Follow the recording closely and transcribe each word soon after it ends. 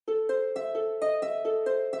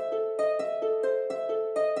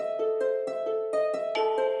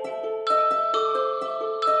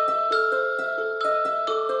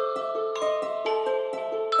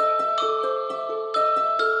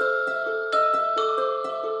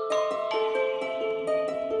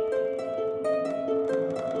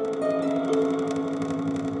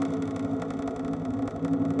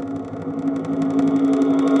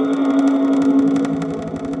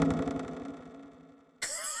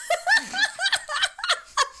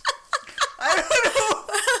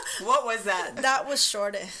was that? That was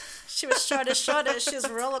Shorty. She was Shorty. She's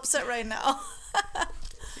real upset right now.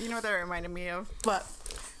 You know what that reminded me of? What?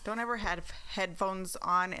 Don't ever have headphones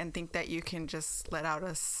on and think that you can just let out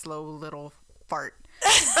a slow little fart.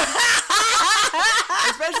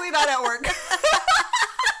 Especially not at work. Because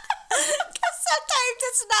sometimes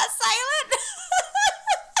it's not silent.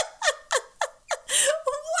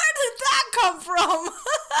 Where did that come from?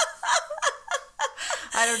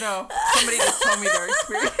 I don't know. Somebody just told me their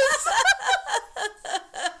experience.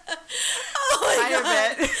 Oh my Hi, God.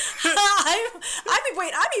 Yvette.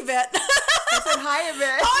 I'm Yvette. I said hi,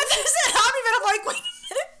 Yvette. Oh, I said I'm Yvette. I'm like, wait a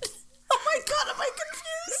minute. Oh my God, am I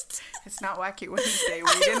confused? It's not Wacky Wednesday. We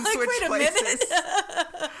didn't like, switch wait a places. minute.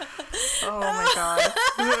 Oh my God.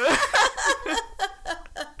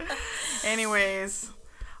 Anyways,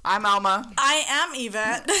 I'm Alma. I am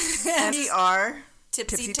Yvette. And we are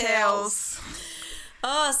Tipsy Tales.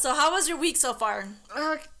 Oh, so how was your week so far?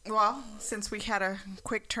 Well, since we had a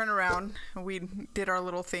quick turnaround, we did our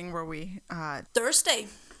little thing where we... Thursday.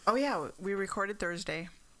 Oh, yeah. We recorded Thursday.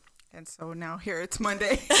 And so now here it's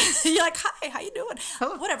Monday. You're like, hi, how you doing?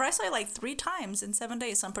 Hello. Whatever. I saw you like 3 times in 7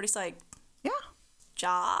 days, so I'm pretty psyched. Yeah.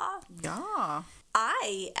 Ja. Yeah.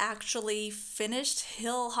 I actually finished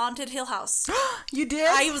Haunted Hill House. You did?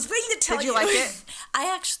 I was waiting to tell you. Did you like it?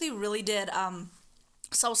 I actually really did.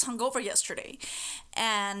 So I was hungover yesterday,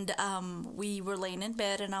 and we were laying in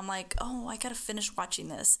bed, and I'm like, oh, I gotta finish watching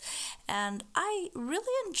this, and I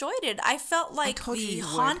really enjoyed it. I felt like the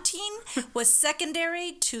haunting was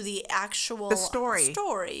secondary to the actual story.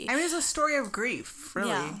 I mean, it's a story of grief, really.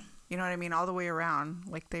 Yeah. You know what I mean? All the way around.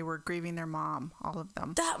 Like, they were grieving their mom, all of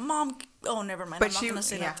them. That mom, oh, never mind. I'm not gonna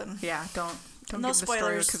say nothing. Yeah, don't No give the story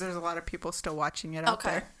spoilers. because there's a lot of people still watching it out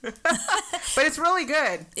Okay. there. But it's really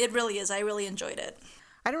good. It really is. I really enjoyed it.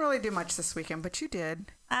 I didn't really do much this weekend, but you did.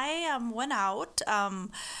 I went out.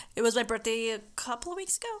 It was my birthday a couple of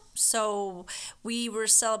weeks ago. So we were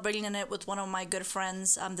celebrating it with one of my good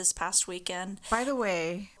friends this past weekend. By the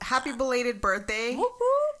way, happy belated birthday, Whoop,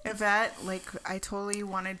 whoop. Yvette. Like, I totally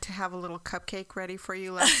wanted to have a little cupcake ready for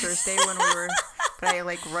you last Thursday when we were... But I,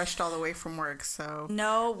 rushed all the way from work, so...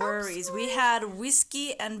 No worries. We had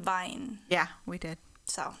whiskey and vine. Yeah, we did.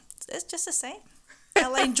 So it's just the same.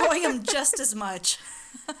 I'll enjoy them just as much.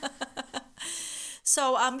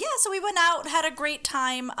 So, so we went out, had a great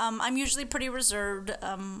time. I'm usually pretty reserved,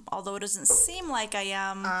 although it doesn't seem like I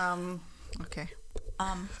am. Okay.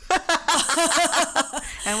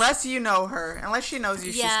 Unless you know her. Unless she knows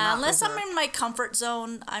you, she's not. Yeah, unless reserved. I'm in my comfort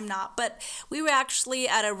zone, I'm not. But we were actually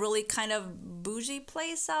at a really kind of bougie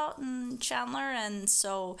place out in Chandler, and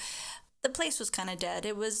so the place was kind of dead.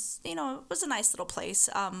 It was, it was a nice little place,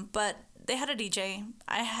 but they had a DJ.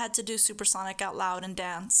 I had to do Supersonic out loud and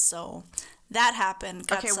dance, so that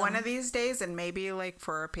happened. One of these days, and maybe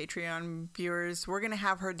for our Patreon viewers, we're going to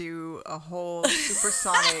have her do a whole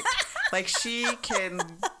Supersonic. She can,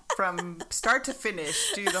 from start to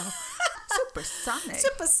finish, do the Supersonic.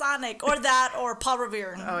 Supersonic, or that, or Paul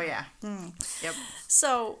Revere. Oh, yeah. Yep.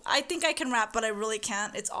 So I think I can rap, but I really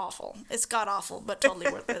can't. It's awful. It's god-awful, but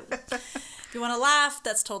totally worth it. If you want to laugh,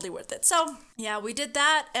 that's totally worth it. So, yeah, we did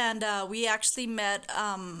that, and we actually met...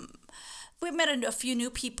 We met a few new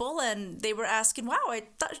people, and they were asking, wow, I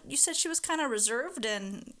thought you said she was kind of reserved,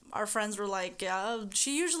 and our friends were like, yeah,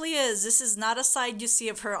 she usually is. This is not a side you see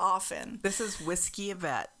of her often. This is Whiskey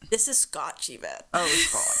Yvette. This is Scotch Yvette. Oh,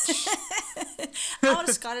 Scotch. Out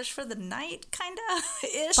of Scottish for the night, kind of,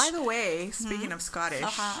 ish. By the way, speaking of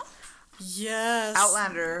Scottish, yes,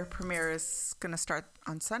 Outlander premiere is going to start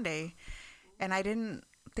on Sunday, and I didn't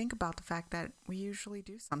think about the fact that we usually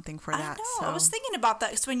do something for that. I know. So. I was thinking about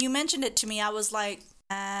that because when you mentioned it to me, I was like,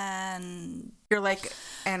 and you're like,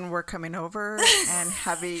 and we're coming over and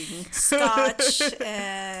having Scotch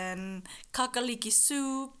and kakaliki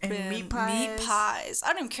soup and meat pies.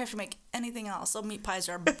 I don't even care if you make anything else. So meat pies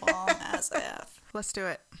are bomb as F. Let's do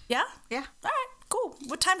it. Yeah? Yeah. All right, cool.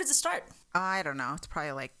 What time does it start? I don't know. It's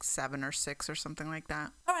probably 7 or 6 or something like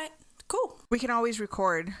that. All right. Cool. We can always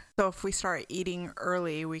record. So if we start eating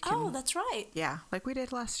early, we can... Oh, that's right. Yeah, like we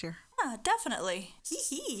did last year. Yeah, definitely.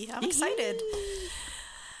 I'm excited.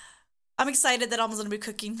 I'm excited that Alma's going to be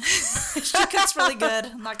cooking. She cooks really good.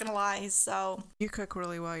 I'm not going to lie. So you cook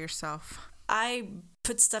really well yourself. I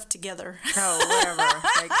put stuff together. No, whatever.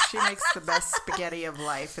 She makes the best spaghetti of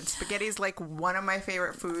life. And spaghetti's one of my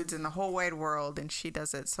favorite foods in the whole wide world. And she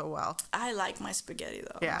does it so well. I like my spaghetti,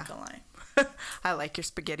 though. Yeah. I'm not going to lie. I like your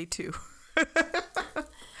spaghetti too.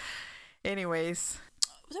 Anyways.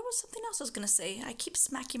 There was something else I was going to say. I keep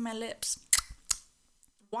smacking my lips.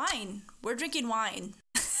 Wine. We're drinking wine.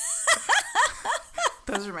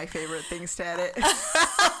 Those are my favorite things to edit.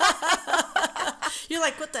 You're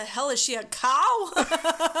like, what the hell, is she a cow?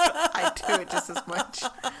 I do it just as much.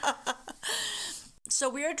 So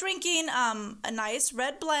we are drinking a nice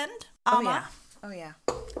red blend. Oh yeah.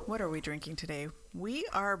 What are we drinking today? We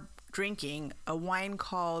are drinking a wine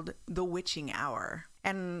called The Witching Hour.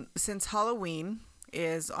 And since Halloween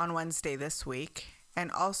is on Wednesday this week, and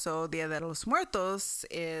also Dia de los Muertos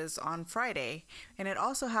is on Friday, and it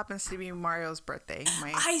also happens to be Mario's birthday.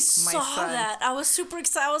 I saw that. I was super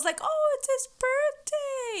excited. I was like, oh, it's his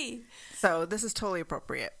birthday. So this is totally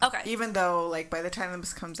appropriate. Okay. Even though, like, by the time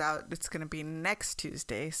this comes out, it's going to be next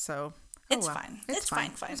Tuesday, so... It's fine. It's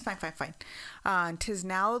fine. It's fine. 'Tis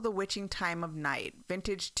now the witching time of night.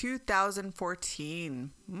 Vintage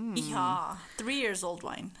 2014. Yeah. 3 years old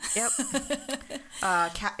wine. Yep.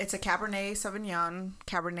 It's a Cabernet Sauvignon,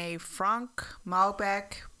 Cabernet Franc,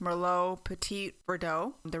 Malbec, Merlot, Petit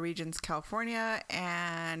Verdot. The region's California,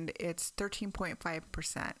 and it's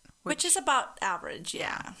 13.5%. Which is about average,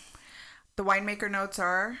 yeah. The winemaker notes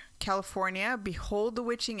are: California, behold the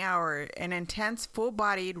witching hour, an intense,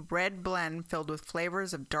 full-bodied red blend filled with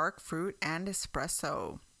flavors of dark fruit and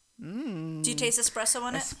espresso. Do you taste espresso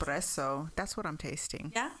in it? Espresso. That's what I'm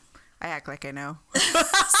tasting. Yeah? I act like I know.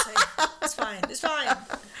 It's fine. It's fine.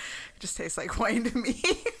 It just tastes like wine to me.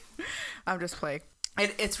 I'm just playing.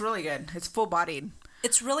 It's really good. It's full-bodied.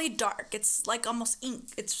 It's really dark. It's like almost ink.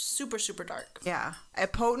 It's super, super dark. Yeah. A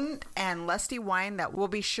potent and lusty wine that will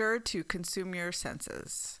be sure to consume your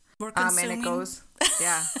senses. We're consuming. And it goes,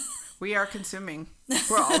 yeah. We are consuming.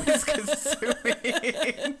 We're always consuming.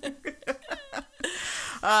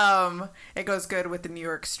 It goes good with the New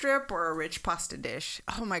York strip or a rich pasta dish.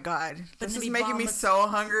 Oh my God. This is making me so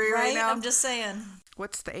hungry right now. I'm just saying.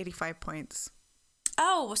 What's the 85 points?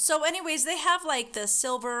 Oh, so anyways, they have like the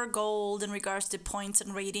silver, gold in regards to points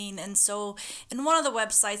and rating. And so in one of the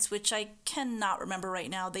websites, which I cannot remember right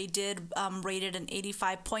now, they did rate it an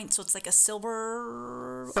 85 points. So it's like a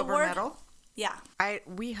silver award. Medal? Yeah.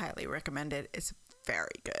 We highly recommend it. It's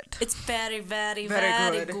very good. It's very, very,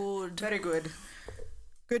 very good. Very good.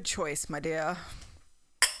 Good choice, my dear.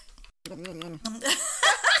 It's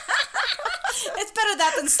better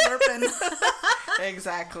that than slurping.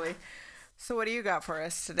 Exactly. So what do you got for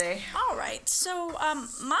us today? All right. So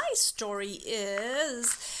my story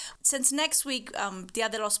is, since next week Dia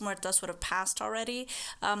de los Muertos would have passed already,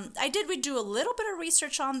 I did redo a little bit of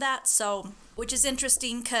research on that, so which is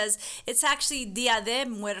interesting because it's actually Dia de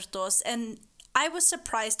Muertos, and I was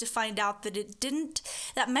surprised to find out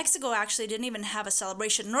that Mexico actually didn't even have a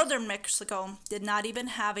celebration. Northern Mexico did not even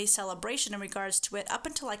have a celebration in regards to it up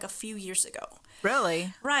until like a few years ago.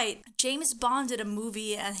 Really? Right. James Bond did a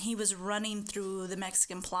movie and he was running through the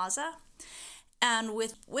Mexican Plaza. And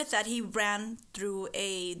with that, he ran through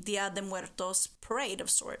a Dia de Muertos parade of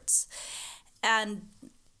sorts. And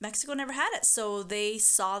Mexico never had it. So they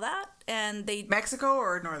saw that and they... Mexico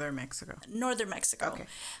or Northern Mexico? Northern Mexico. Okay.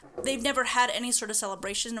 They've never had any sort of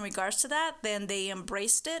celebration in regards to that. Then they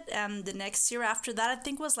embraced it. And the next year after that, I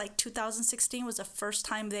think was like 2016 was the first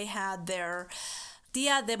time they had their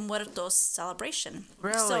Dia de Muertos celebration.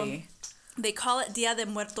 Really? So they call it Dia de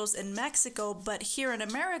Muertos in Mexico, but here in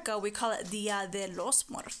America, we call it Dia de los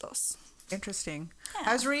Muertos. Interesting.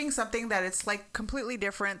 Yeah. I was reading something that it's like completely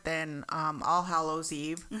different than All Hallows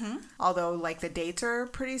Eve. Mm-hmm. Although like the dates are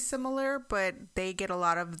pretty similar, but they get a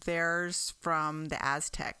lot of theirs from the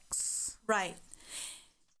Aztecs. Right.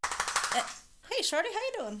 Hey, Shorty, how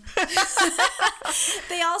you doing?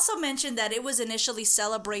 They also mentioned that it was initially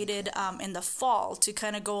celebrated in the fall to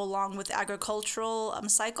kind of go along with agricultural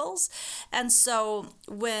cycles. And so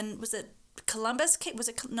when, was it Columbus came,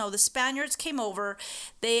 the Spaniards came over,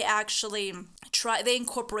 they actually they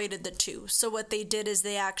incorporated the two. So what they did is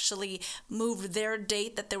they actually moved their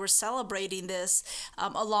date that they were celebrating this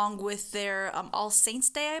along with their All Saints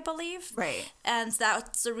Day, I believe. Right. And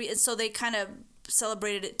that's so they kind of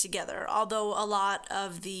celebrated it together. Although a lot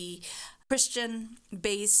of the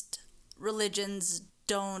Christian-based religions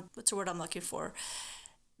don't, what's the word I'm looking for?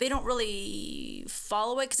 They don't really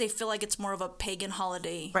follow it because they feel like it's more of a pagan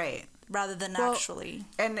holiday. Right. Rather than actually.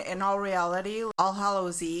 And in all reality, All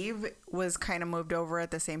Hallows Eve was kind of moved over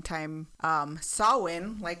at the same time.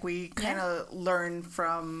 Samhain, like we kind of learned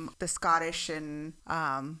from the Scottish and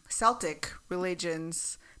Celtic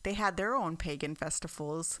religions, they had their own pagan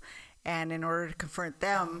festivals. And in order to confront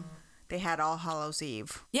them, they had All Hallows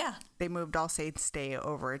Eve. Yeah. They moved All Saints Day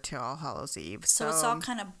over to All Hallows Eve. So it's all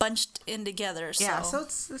kind of bunched in together. So. Yeah, so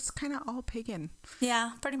it's kind of all pagan.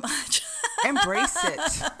 Yeah, pretty much. Embrace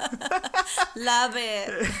it. Love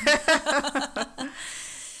it.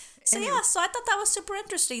 So yeah, so I thought that was super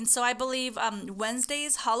interesting. So I believe Wednesday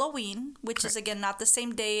is Halloween, which is again not the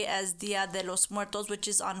same day as Dia de los Muertos, which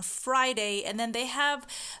is on Friday, and then they have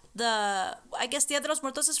I guess Dia de los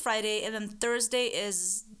Muertos is Friday, and then Thursday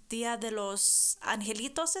is Dia de los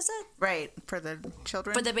Angelitos, is it? Right, for the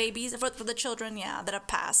children. For the babies, for the children, yeah, that have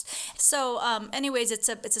passed. So, anyways, it's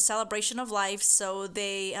a celebration of life. So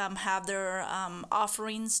they have their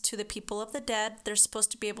offerings to the people of the dead. They're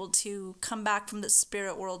supposed to be able to come back from the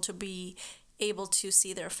spirit world to be able to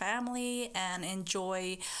see their family and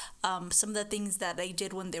enjoy some of the things that they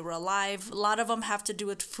did when they were alive. A lot of them have to do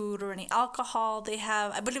with food or any alcohol. They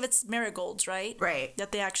have, I believe it's marigolds, right? Right.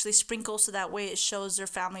 That they actually sprinkle so that way it shows their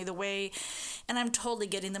family the way. And I'm totally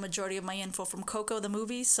getting the majority of my info from Coco, the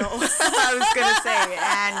movie. So I was going to say,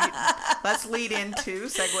 and let's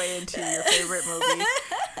segue into your favorite movie.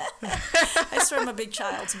 I swear I'm a big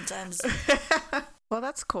child sometimes. Well,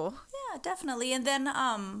 that's cool. Yeah, definitely. And then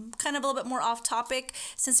kind of a little bit more off topic,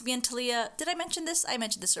 since me and Talia, did I mention this? I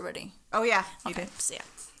mentioned this already. Oh, yeah, you Okay, did. so yeah.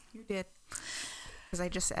 You did. Because I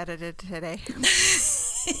just edited today.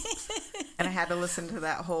 And I had to listen to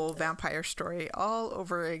that whole vampire story all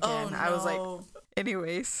over again. Oh, no. I was like,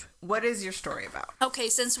 anyways, what is your story about? Okay,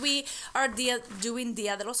 since we are doing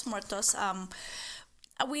Dia de los Muertos, I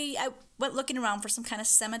went looking around for some kind of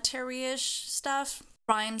cemetery-ish stuff.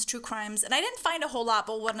 True crimes, and I didn't find a whole lot,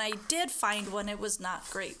 but when I did find one, it was not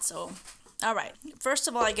great. So, all right. First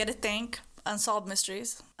of all, I got to thank Unsolved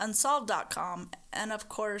Mysteries, Unsolved.com, and of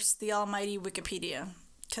course, the almighty Wikipedia,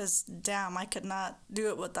 because damn, I could not do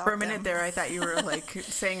it without For a minute there, I thought you were like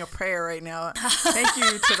saying a prayer right now. Thank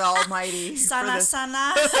you to the almighty. Sana, sana.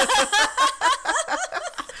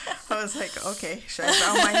 I was like, okay, should I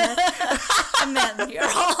bow my head? Amen.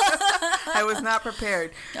 I was not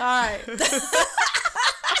prepared. All right.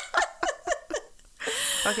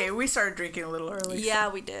 Okay, we started drinking a little early. Yeah,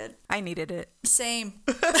 we did. I needed it. Same.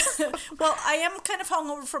 Well, I am kind of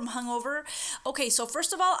hungover. Okay, so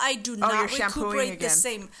first of all, I do not recuperate the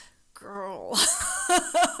same. Girl.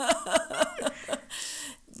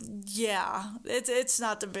 Yeah, it's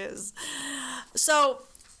not the biz. So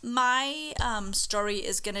my story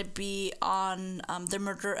is going to be on the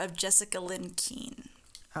murder of Jessica Lynn Keene.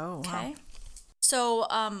 Oh, wow. Okay. So,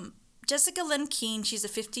 Jessica Lynn Keene, she's a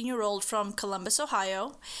 15-year-old from Columbus,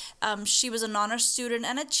 Ohio. She was an honor student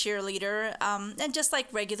and a cheerleader, and just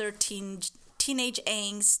like regular teenage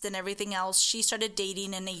angst and everything else, she started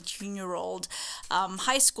dating an 18-year-old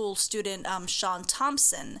high school student, Sean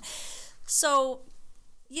Thompson. So,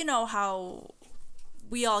 you know how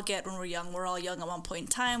we all get when we're young. We're all young at one point in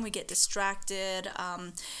time. We get distracted.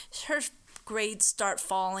 Her grades start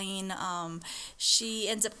falling. She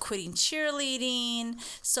ends up quitting cheerleading.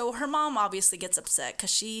 So her mom obviously gets upset because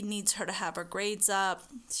she needs her to have her grades up.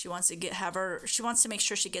 She wants to make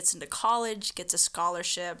sure she gets into college, gets a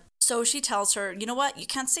scholarship. So she tells her, you know what, you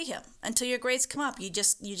can't see him until your grades come up. You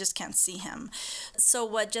just can't see him. So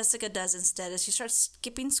what Jessica does instead is she starts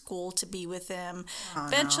skipping school to be with him. Oh,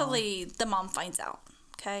 Eventually, the mom finds out.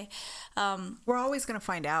 Okay. We're always going to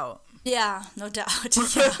find out. Yeah, no doubt.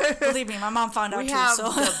 Yeah, believe me, my mom found out we too. have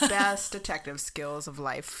So the best detective skills of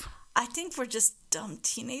life. I think we're just dumb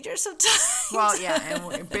teenagers sometimes. Well, yeah, and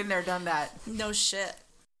we've been there, done that. No shit.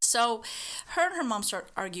 So her and her mom start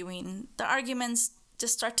arguing. The arguments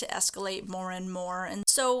just start to escalate more and more. And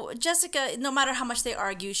so Jessica, no matter how much they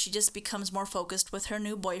argue, she just becomes more focused with her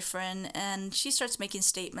new boyfriend, and she starts making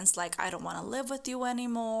statements like, I don't want to live with you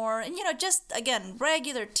anymore. And, just, again,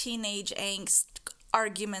 regular teenage angst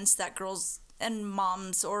arguments that girls and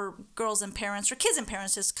moms or girls and parents or kids and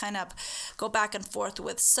parents just kind of go back and forth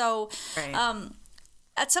with. So right.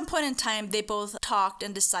 At some point in time, they both talked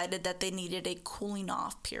and decided that they needed a cooling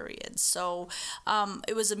off period. So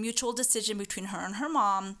it was a mutual decision between her and her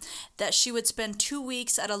mom that she would spend 2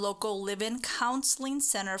 weeks at a local live-in counseling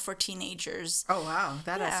center for teenagers. Oh, wow.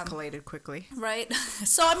 That escalated quickly. Right.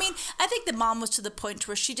 So, I mean, I think the mom was to the point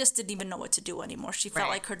where she just didn't even know what to do anymore. She felt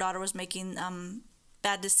like her daughter was making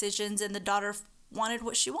bad decisions, and the daughter wanted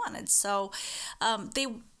what she wanted. So they,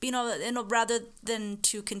 rather than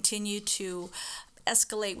to continue to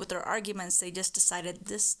escalate with their arguments, they just decided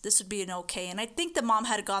this would be an okay. And I think the mom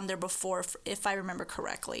had gone there before, if I remember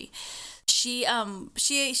correctly. She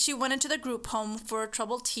went into the group home for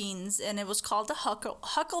troubled teens, and it was called the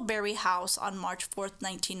Huckleberry House on March 4th,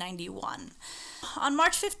 1991. On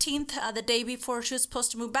March 15th, the day before she was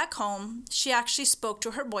supposed to move back home, she actually spoke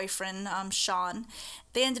to her boyfriend, Sean.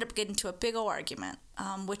 They ended up getting into a big old argument,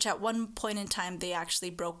 which at one point in time they actually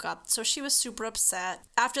broke up. So she was super upset.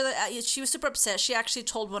 After that, she was super upset. She actually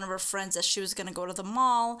told one of her friends that she was going to go to the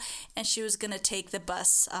mall and she was going to take the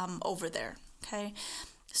bus over there. Okay.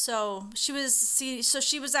 So she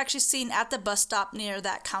was actually seen at the bus stop near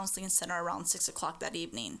that counseling center around 6 o'clock that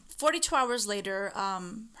evening. 42 hours later,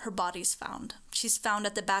 her body's found. She's found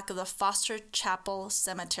at the back of the Foster Chapel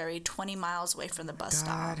Cemetery, 20 miles away from the bus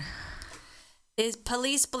stop.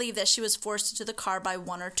 Police believe that she was forced into the car by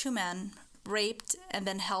one or two men, raped, and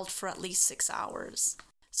then held for at least 6 hours.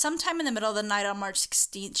 Sometime in the middle of the night on March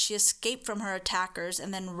 16th, she escaped from her attackers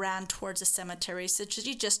and then ran towards the cemetery. So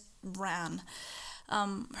she just ran.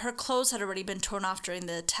 Her clothes had already been torn off during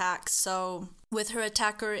the attack, so with her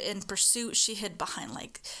attacker in pursuit, she hid behind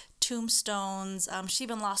like tombstones. She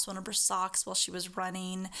even lost one of her socks while she was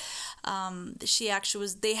running.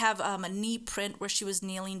 They have a knee print where she was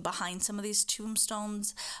kneeling behind some of these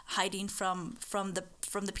tombstones, hiding from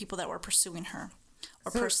the people that were pursuing her.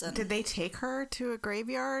 Did they take her to a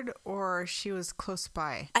graveyard, or she was close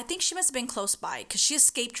by? I think she must have been close by because she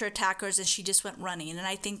escaped her attackers and she just went running. And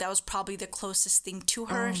I think that was probably the closest thing to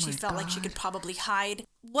her. Oh she felt like she could probably hide.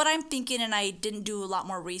 What I'm thinking, and I didn't do a lot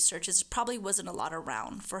more research, is probably wasn't a lot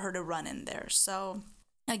around for her to run in there. So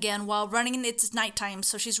again, while running, it's nighttime,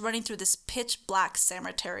 so she's running through this pitch black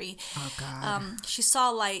cemetery. Oh God! She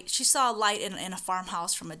saw a light in a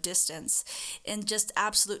farmhouse from a distance. In just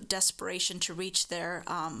absolute desperation to reach there,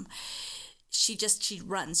 she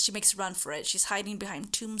runs. She makes a run for it. She's hiding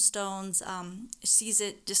behind tombstones. Sees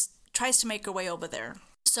it, just tries to make her way over there.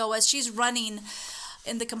 So as she's running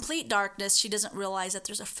in the complete darkness, she doesn't realize that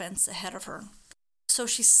there's a fence ahead of her. So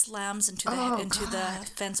she slams into the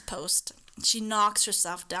fence post. She knocks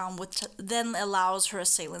herself down, which then allows her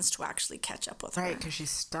assailants to actually catch up with her. Right, because she's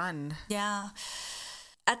stunned. Yeah.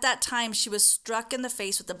 At that time, she was struck in the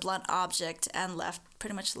face with a blunt object and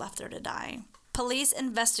pretty much left there to die. Police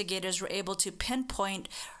investigators were able to pinpoint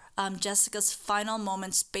Jessica's final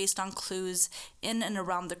moments based on clues in and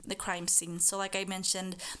around the crime scene. So like I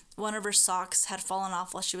mentioned, one of her socks had fallen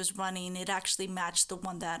off while she was running. It actually matched the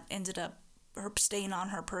one that ended up her stain on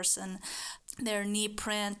her person. Their knee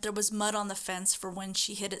print, there was mud on the fence for when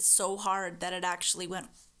she hit it so hard that it actually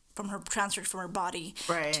transferred from her body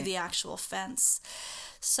to the actual fence.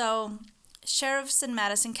 So sheriffs in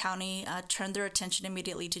Madison County turned their attention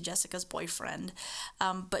immediately to Jessica's boyfriend,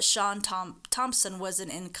 but Sean Thompson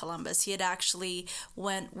wasn't in Columbus. He had actually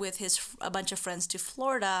went with a bunch of friends to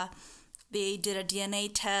Florida. They did a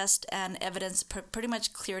DNA test, and evidence pretty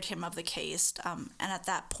much cleared him of the case. And at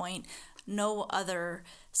that point, no other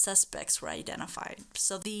suspects were identified.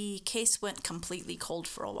 So the case went completely cold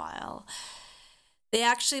for a while. They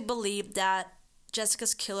actually believed that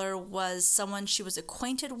Jessica's killer was someone she was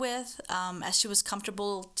acquainted with, as she was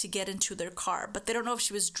comfortable to get into their car. But they don't know if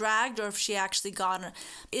she was dragged or if she actually got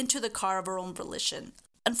into the car of her own volition.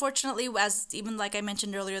 Unfortunately, even like I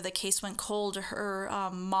mentioned earlier, the case went cold. Her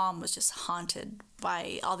mom was just haunted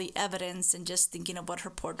by all the evidence and just thinking of what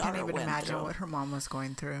her poor daughter went through. Can't even imagine what her mom was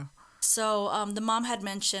going through. So the mom had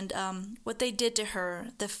mentioned what they did to her,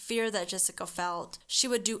 the fear that Jessica felt. She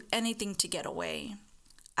would do anything to get away.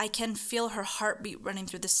 I can feel her heartbeat running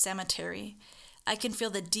through the cemetery. I can feel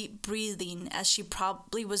the deep breathing as she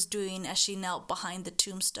probably was doing as she knelt behind the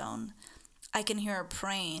tombstone. I can hear her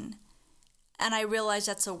praying. And I realize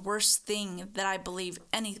that's the worst thing that I believe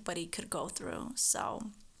anybody could go through. So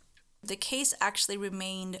the case actually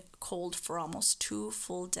remained cold for almost 2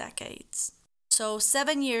 full decades. So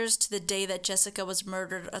 7 years to the day that Jessica was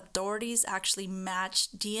murdered, authorities actually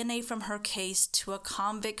matched DNA from her case to a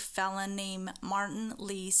convict felon named Martin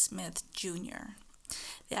Lee Smith Jr.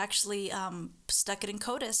 They actually stuck it in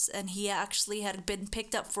CODIS, and he actually had been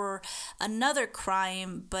picked up for another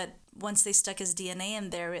crime, but once they stuck his DNA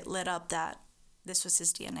in there, it lit up that this was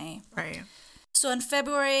his DNA. Right. So in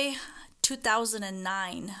February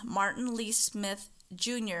 2009, Martin Lee Smith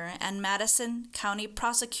Jr. and Madison County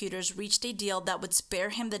prosecutors reached a deal that would spare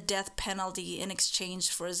him the death penalty in exchange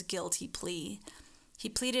for his guilty plea. He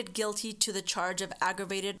pleaded guilty to the charge of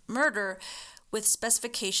aggravated murder with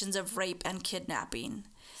specifications of rape and kidnapping.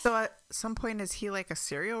 So at some point, is he like a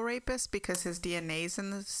serial rapist because his DNA's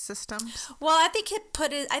in the system? Well, I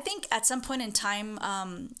think at some point in time,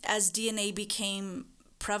 as DNA became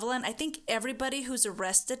prevalent, I think everybody who's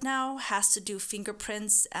arrested now has to do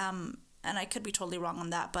fingerprints, and I could be totally wrong on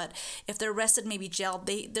that, but if they're arrested, maybe jailed,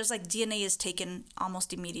 there's like DNA is taken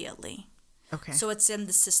almost immediately. Okay. So it's in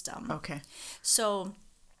the system. Okay. So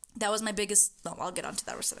that was my biggest, no, I'll get onto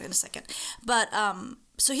that in a second. But,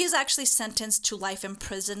 so he's actually sentenced to life in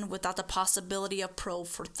prison without the possibility of parole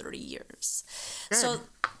for 30 years. Good. So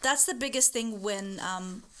that's the biggest thing when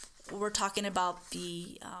we're talking about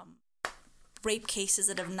the rape cases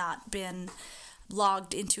that have not been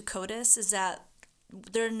logged into CODIS, is that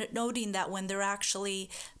they're noting that when they're actually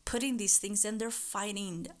putting these things in. They're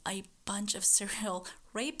fighting a bunch of serial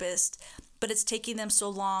rapists, but it's taking them so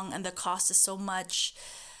long and the cost is so much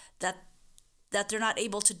that they're not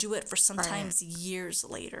able to do it for sometimes years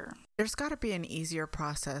later. There's got to be an easier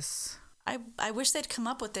process. I wish they'd come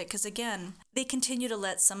up with it, because again, they continue to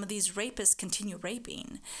let some of these rapists continue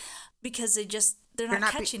raping because they're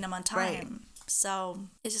not catching them on time. Right. So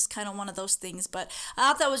it's just kind of one of those things. But I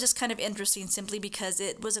thought that was just kind of interesting, simply because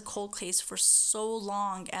it was a cold case for so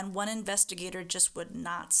long and one investigator just would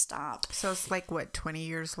not stop. So it's like, what, 20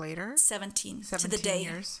 years later? 17 to the day.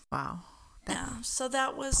 Years. Wow. Yeah, so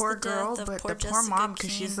that was poor the girl, death of but poor the poor mom, because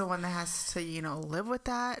King. she's the one that has to, live with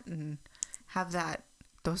that and have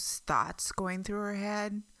those thoughts going through her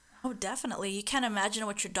head. Oh, definitely. You can't imagine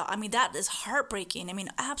what your dog. I mean, that is heartbreaking. I mean,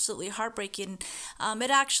 absolutely heartbreaking. It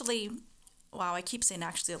actually, wow, I keep saying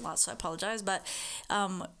actually a lot, so I apologize. But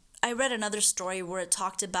I read another story where it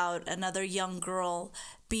talked about another young girl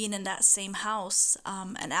being in that same house,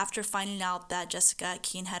 and after finding out that Jessica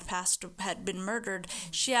Keene had been murdered,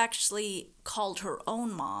 she actually called her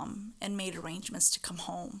own mom and made arrangements to come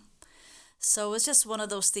home. So it's just one of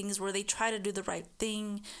those things where they try to do the right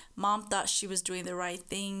thing. Mom thought she was doing the right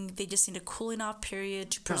thing. They just need a cooling off period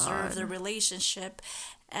to preserve their relationship,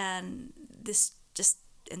 and this just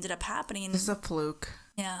ended up happening. This is a fluke.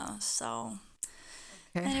 Yeah. So,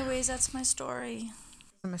 anyways, that's my story.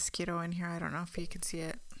 A mosquito in here. I don't know if you can see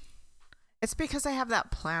it. It's because I have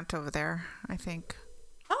that plant over there, I think.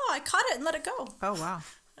 Oh, I caught it and let it go. Oh, wow.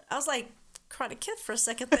 I was like, Karate Kid for a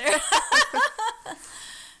second there.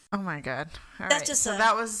 Oh, my God. All That's right. just so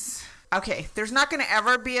that was... Okay, there's not going to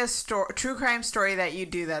ever be a true crime story that you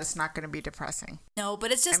do that is not going to be depressing. No,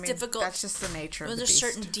 but it's just difficult. That's just the nature of the beast.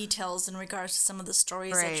 There's certain details in regards to some of the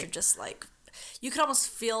stories that you're just like... You could almost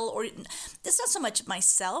feel... Or it's not so much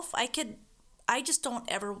myself. I just don't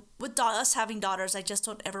ever, with us having daughters, I just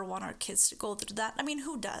don't ever want our kids to go through that. I mean,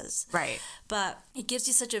 who does? Right. But it gives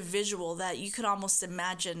you such a visual that you could almost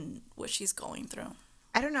imagine what she's going through.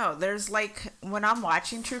 I don't know. There's like, when I'm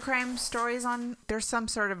watching true crime stories there's some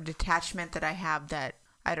sort of detachment that I have that,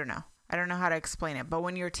 I don't know. I don't know how to explain it. But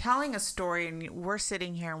when you're telling a story and we're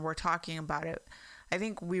sitting here and we're talking about it, I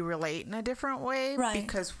think we relate in a different way, right?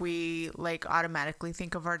 Because we like automatically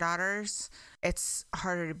think of our daughters. It's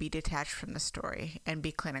harder to be detached from the story and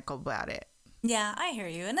be clinical about it. Yeah, I hear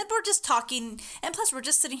you. And then we're just talking, and plus we're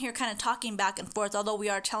just sitting here kind of talking back and forth. Although we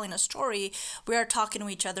are telling a story, we are talking to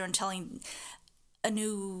each other and telling a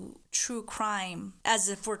new true crime as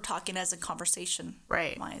if we're talking as a conversation.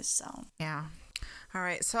 Right. So. Yeah. All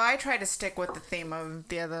right, so I try to stick with the theme of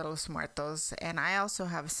Dia de los Muertos, and I also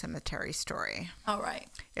have a cemetery story. All right.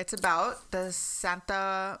 It's about the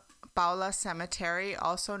Santa Paula Cemetery,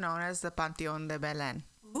 also known as the Panteón de Belén.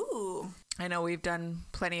 Ooh. I know we've done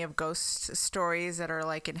plenty of ghost stories that are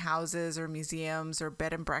like in houses or museums or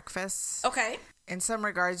bed and breakfasts. Okay. In some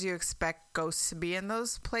regards, you expect ghosts to be in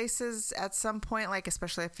those places at some point, like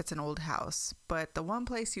especially if it's an old house. But the one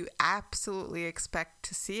place you absolutely expect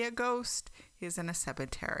to see a ghost is in a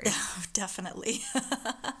cemetery. Definitely.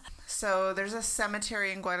 So there's a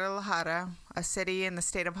cemetery in Guadalajara, a city in the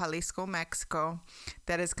state of Jalisco, Mexico,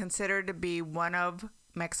 that is considered to be one of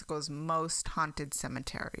Mexico's most haunted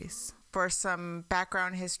cemeteries. For some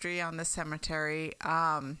background history on the cemetery,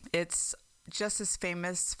 it's just as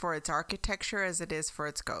famous for its architecture as it is for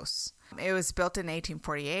its ghosts. It was built in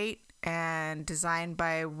 1848 and designed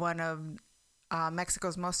by one of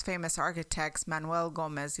Mexico's most famous architects, Manuel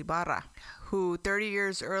Gomez Ibarra, who 30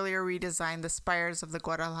 years earlier redesigned the spires of the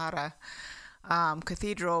Guadalajara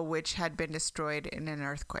Cathedral, which had been destroyed in an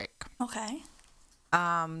earthquake. Okay.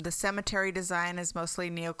 The cemetery design is mostly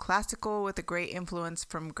neoclassical with a great influence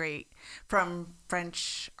from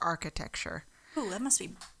French architecture. Ooh, that must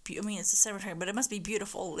be. I mean, it's a cemetery, but it must be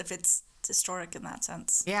beautiful if it's historic in that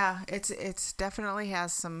sense. Yeah, it's definitely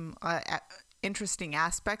has some interesting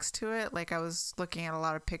aspects to it. Like I was looking at a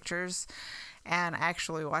lot of pictures, and I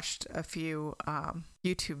actually watched a few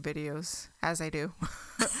YouTube videos, as I do,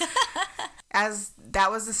 as that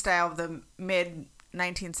was the style of the mid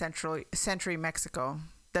 19th century Mexico.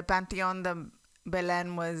 The Panteón de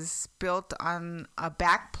Belén was built on a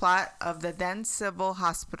back plot of the then civil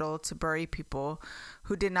hospital to bury people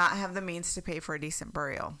who did not have the means to pay for a decent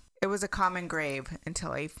burial. It was a common grave until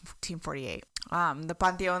 1848. The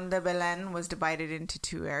Panteón de Belén was divided into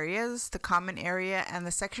two areas, the common area and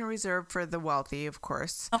the section reserved for the wealthy, of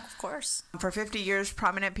course. Oh, of course. For 50 years,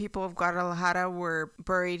 prominent people of Guadalajara were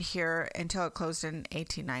buried here until it closed in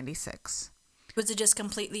 1896. Was it just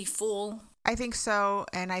completely full? I think so,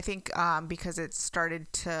 and I think because it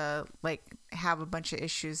started to like have a bunch of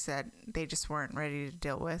issues that they just weren't ready to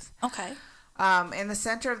deal with. Okay. In the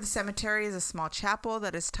center of the cemetery is a small chapel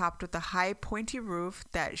that is topped with a high, pointy roof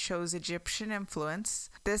that shows Egyptian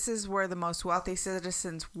influence. This is where the most wealthy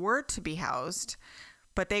citizens were to be housed,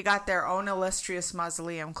 but they got their own illustrious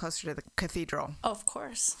mausoleum closer to the cathedral. Of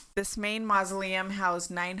course. This main mausoleum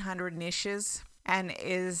housed 900 niches and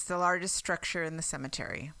is the largest structure in the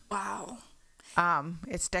cemetery. Wow.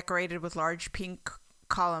 It's decorated with large pink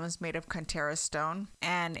columns made of Cantera stone.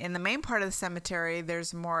 And in the main part of the cemetery,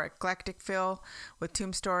 there's a more eclectic feel with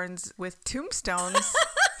tombstones,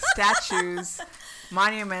 statues,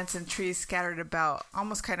 monuments, and trees scattered about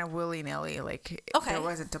almost kind of willy-nilly, like there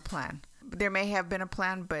wasn't a plan. There may have been a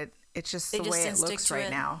plan, but it's just the way it looks right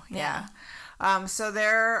now. Yeah. So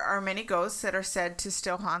there are many ghosts that are said to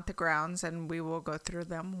still haunt the grounds, and we will go through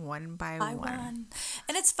them one by one.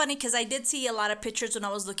 And it's funny because I did see a lot of pictures when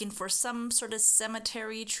I was looking for some sort of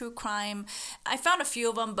cemetery true crime. I found a few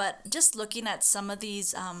of them, but just looking at some of these,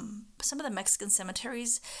 some of the Mexican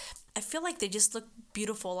cemeteries, I feel like they just look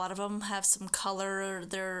beautiful. A lot of them have some color.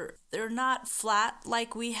 They're not flat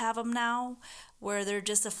like we have them now, where they're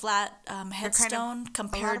just a flat headstone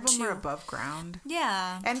compared to... A lot of them are above ground.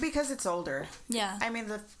 Yeah. And because it's older. Yeah. I mean,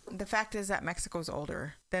 the fact is that Mexico's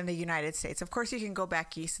older than the United States. Of course, you can go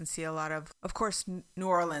back east and see a lot of course, New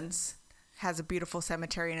Orleans has a beautiful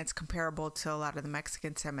cemetery, and it's comparable to a lot of the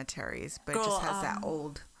Mexican cemeteries, but it just has that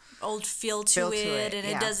old feel to it, and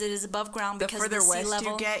it is above ground because of the sea level. The further west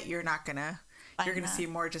you get, you're gonna see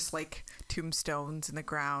more just like tombstones in the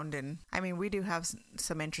ground. And I mean, we do have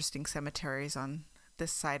some interesting cemeteries on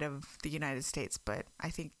this side of the United States, but I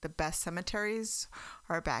think the best cemeteries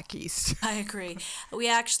are back east. I agree. We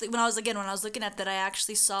actually, when I was looking at that, I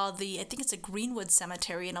actually saw I think it's a Greenwood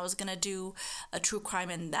Cemetery, and I was gonna do a true crime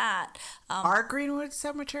in that. Our Greenwood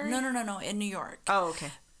Cemetery? No, in New York. Oh,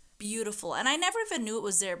 okay. Beautiful. And I never even knew it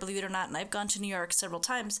was there, believe it or not. And I've gone to New York several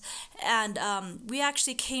times. And we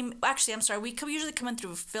usually come in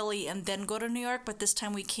through Philly and then go to New York. But this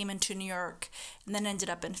time we came into New York and then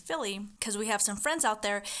ended up in Philly because we have some friends out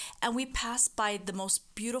there. And we passed by the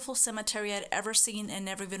most beautiful cemetery I'd ever seen and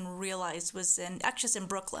never even realized was in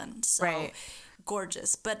Brooklyn. So right.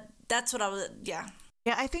 Gorgeous. But that's what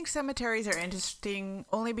Yeah, I think cemeteries are interesting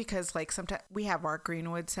only because, like, sometimes we have our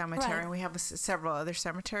Greenwood Cemetery and we have several other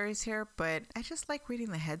cemeteries here, but I just like reading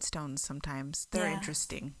the headstones sometimes. They're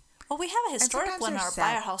interesting. Well, we have a historic one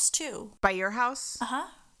by our house, too. By your house? Uh-huh.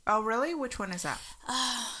 Oh, really? Which one is that?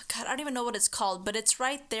 God, I don't even know what it's called, but it's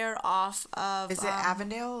right there off of... Is it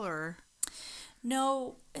Avondale or...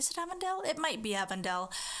 No, is it Avondale? It might be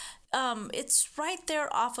Avondale. It's right there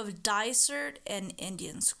off of Dysart and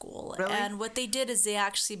Indian School. Really? And what they did is they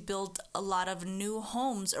actually built a lot of new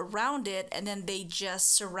homes around it, and then they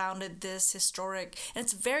just surrounded this historic, and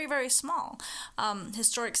it's very, very small,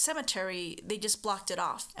 historic cemetery. They just blocked it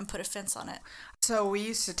off and put a fence on it. So we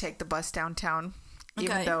used to take the bus downtown,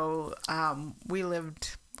 even though we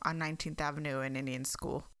lived on 19th Avenue in Indian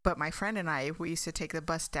School. But my friend and we used to take the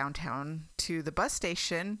bus downtown to the bus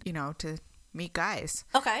station, to meet guys.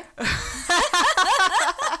 Okay.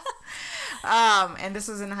 And this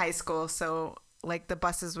was in high school, so like the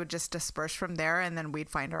buses would just disperse from there, and then we'd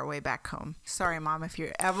find our way back home. Sorry, Mom, if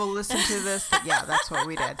you ever listen to this. Yeah, that's what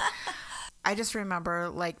we did. I just remember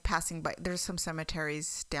like passing by. There's some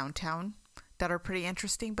cemeteries downtown that are pretty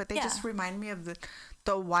interesting, but they just remind me of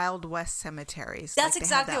the Wild West cemeteries. That's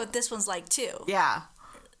exactly what this one's like too. Yeah.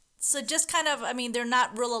 So just kind of, they're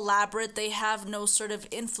not real elaborate. They have no sort of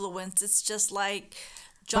influence. It's just like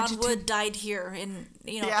John Wood died here in,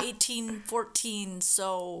 1814.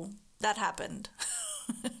 So that happened.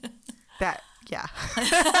 Yeah.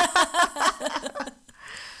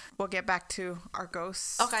 We'll get back to our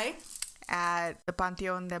ghosts. Okay. At the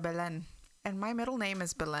Panteón de Belén. And my middle name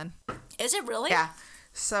is Belén. Is it really? Yeah.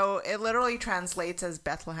 So it literally translates as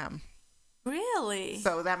Bethlehem. Really?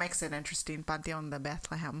 So that makes it interesting. Panteón de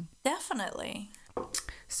Bethlehem. Definitely.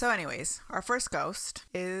 So anyways, our first ghost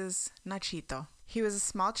is Nachito. He was a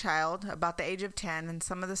small child, about the age of 10, and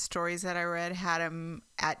some of the stories that I read had him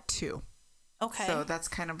at 2. Okay. So that's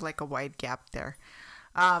kind of like a wide gap there.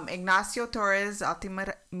 Ignacio Torres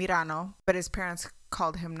Altamirano, but his parents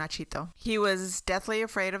called him Nachito. He was deathly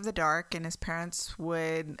afraid of the dark, and his parents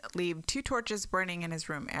would leave 2 torches burning in his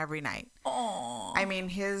room every night. Aww. I mean,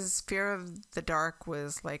 his fear of the dark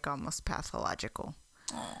was like almost pathological.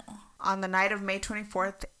 Aww. On the night of May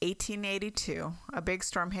 24th, 1882, a big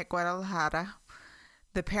storm hit Guadalajara.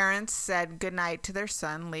 The parents said goodnight to their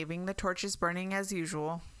son, leaving the torches burning as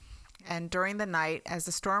usual. And during the night, as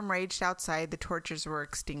the storm raged outside, the torches were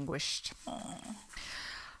extinguished. Aww.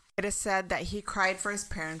 It is said that he cried for his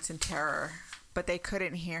parents in terror, but they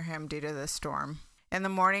couldn't hear him due to the storm. In the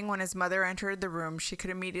morning, when his mother entered the room, she could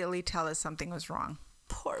immediately tell that something was wrong.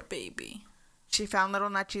 Poor baby. She found little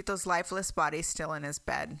Nachito's lifeless body still in his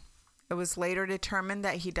bed. It was later determined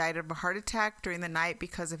that he died of a heart attack during the night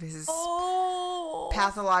because of his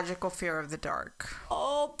pathological fear of the dark.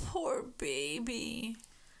 Oh, poor baby.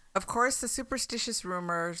 Of course, the superstitious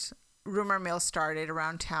rumor mill started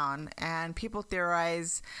around town, and people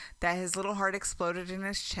theorized that his little heart exploded in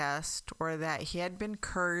his chest or that he had been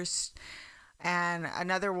cursed. And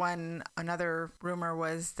another rumor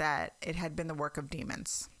was that it had been the work of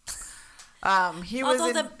demons.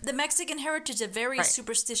 The Mexican heritage is very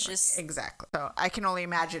superstitious. Exactly. So I can only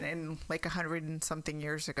imagine in like 100 and something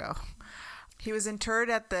years ago. He was interred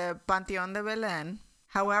at the Panteón de Belén.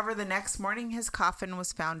 However, the next morning his coffin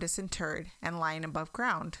was found disinterred and lying above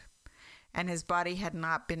ground. And his body had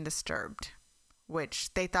not been disturbed,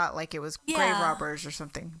 which they thought like it was grave robbers or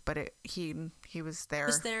something. But he was there.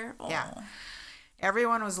 Was there? Oh. Yeah.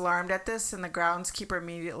 Everyone was alarmed at this, and the groundskeeper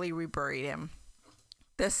immediately reburied him.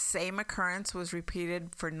 This same occurrence was repeated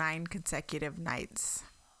for 9 consecutive nights.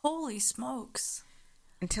 Holy smokes.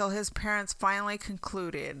 Until his parents finally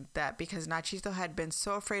concluded that because Nachito had been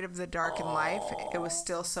so afraid of the dark in life, it was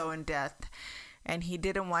still so in death, and he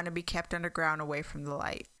didn't want to be kept underground away from the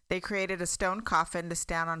light. They created a stone coffin to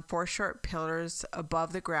stand on 4 short pillars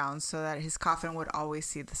above the ground so that his coffin would always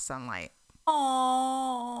see the sunlight.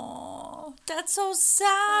 Oh, that's so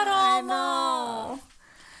sad, I know.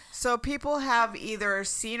 So people have either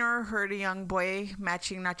seen or heard a young boy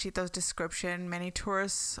matching Nachito's description. Many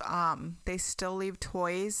tourists, they still leave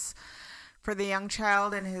toys for the young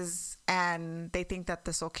child and they think that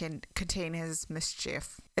this will contain his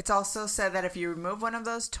mischief. It's also said that if you remove one of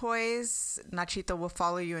those toys, Nachito will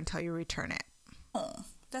follow you until you return it. Oh,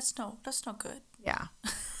 that's no good. Yeah.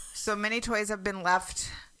 So many toys have been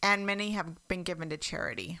left, and many have been given to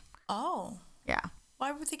charity. Oh. Yeah.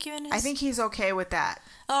 Why were they given his... I think he's okay with that.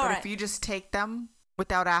 All but right. if you just take them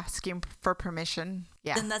without asking for permission,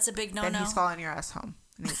 then that's a big no-no. Then he's following your ass home.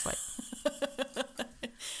 And he's like...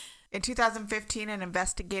 In 2015, an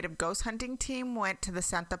investigative ghost hunting team went to the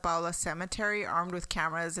Santa Paula Cemetery armed with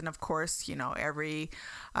cameras. And of course, every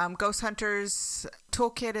ghost hunter's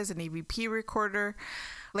toolkit is an EVP recorder.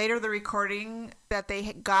 Later, the recording that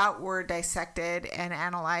they got were dissected and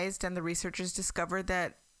analyzed, and the researchers discovered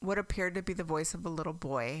that what appeared to be the voice of a little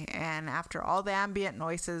boy. And after all the ambient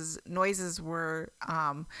noises were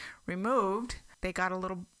removed, they got a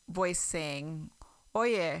little voice saying,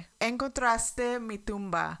 "Oye, encontraste mi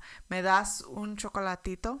tumba. ¿Me das un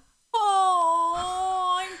chocolatito?"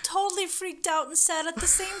 Oh, I'm totally freaked out and sad at the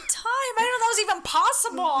same time. I didn't know that was even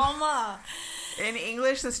possible, Alma. In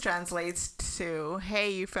English, this translates to, "Hey,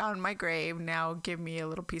 you found my grave. Now give me a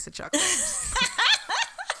little piece of chocolate."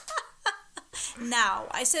 Now.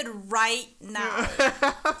 I said right now.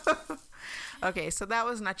 Okay, so that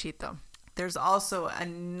was Nachito. There's also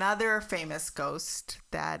another famous ghost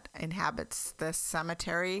that inhabits this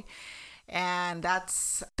cemetery, and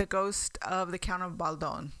that's the ghost of the Count of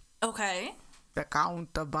Baldon. Okay. The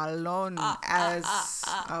Count of Baldon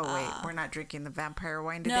we're not drinking the vampire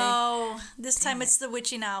wine today. No, this time it's the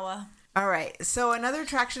witching hour. All right, so another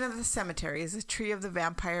attraction of the cemetery is a tree of the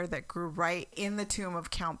vampire that grew right in the tomb of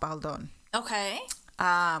Count Baldon. Okay.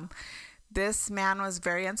 This man was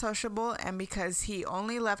very unsociable, and because he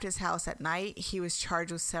only left his house at night, he was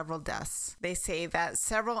charged with several deaths. They say that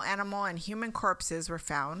several animal and human corpses were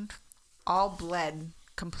found, all bled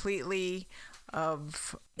completely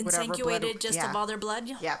of whatever blood. Of all their blood?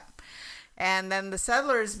 Yep. And then the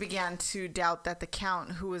settlers began to doubt that the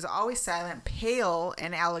Count, who was always silent, pale,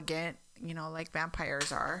 and elegant, like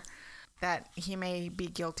vampires are, that he may be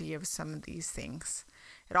guilty of some of these things.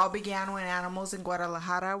 It all began when animals in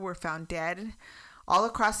Guadalajara were found dead all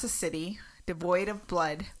across the city, devoid of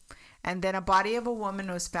blood, and then a body of a woman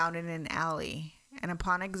was found in an alley. And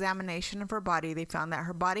upon examination of her body, they found that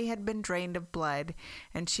her body had been drained of blood,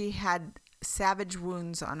 and she had savage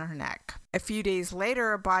wounds on her neck. A few days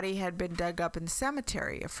later, a body had been dug up in the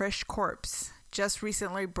cemetery, a fresh corpse, just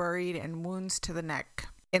recently buried and wounds to the neck.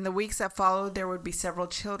 In the weeks that followed, there would be several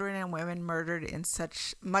children and women murdered in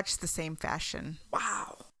much the same fashion.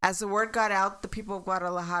 Wow. As the word got out, the people of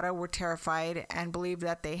Guadalajara were terrified and believed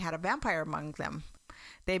that they had a vampire among them.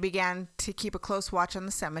 They began to keep a close watch on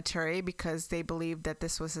the cemetery because they believed that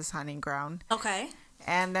this was his hunting ground. Okay.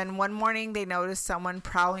 And then one morning they noticed someone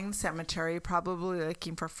prowling the cemetery, probably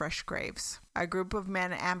looking for fresh graves. A group of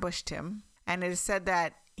men ambushed him, and it is said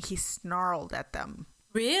that he snarled at them.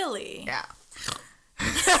 Really? Yeah.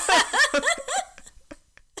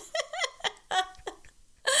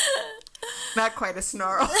 Not quite a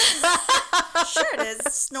snarl. Sure it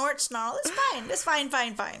is. Snort, snarl. It's fine. It's fine,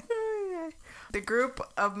 fine, fine. The group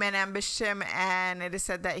of men ambushed him, and it is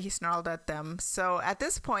said that he snarled at them. So at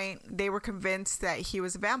this point, they were convinced that he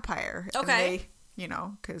was a vampire. Okay. And they,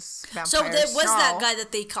 because vampires So it was snarl, that guy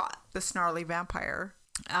that they caught. the snarly vampire.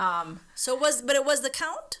 But it was the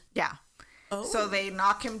Count? Yeah. Oh. So they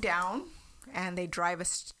knock him down, and they drive a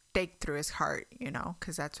stake through his heart,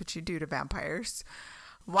 because that's what you do to vampires.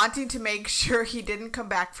 Wanting to make sure he didn't come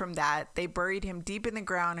back from that, they buried him deep in the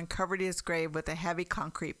ground and covered his grave with a heavy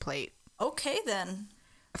concrete plate. Okay, then.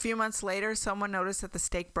 A few months later, someone noticed that the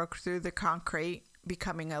stake broke through the concrete,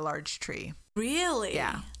 becoming a large tree. Really?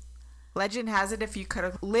 Yeah. Legend has it if you cut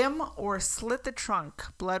a limb or slit the trunk,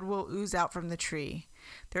 blood will ooze out from the tree.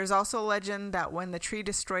 There's also a legend that when the tree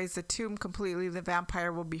destroys the tomb completely, the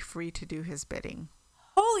vampire will be free to do his bidding.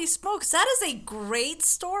 Holy smokes, that is a great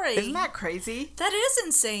story. Isn't that crazy? That is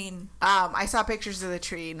insane. I saw pictures of the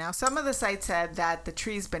tree. Now, some of the sites said that the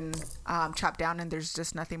tree's been chopped down and there's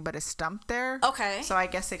just nothing but a stump there. Okay. So I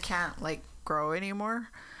guess it can't, grow anymore.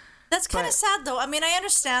 That's kind of sad, though. I mean, I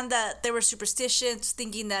understand that they were superstitious,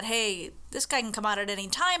 thinking that, hey, this guy can come out at any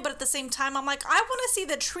time. But at the same time, I'm like, I want to see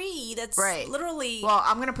the tree that's literally... Well,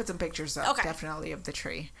 I'm going to put some pictures up, Okay. definitely, of the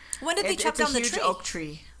tree. When did they chop down the tree? It's a huge oak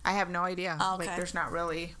tree. I have no idea. Oh, okay. There's not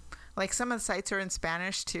really... some of the sites are in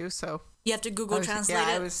Spanish, too, so... You have to Google Translate it?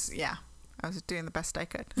 I was doing the best I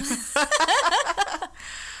could.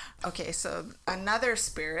 Okay, so another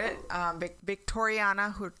spirit,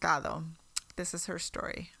 Victoriana Hurtado. This is her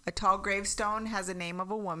story. A tall gravestone has the name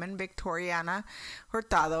of a woman, Victoriana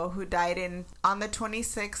Hurtado, who died on the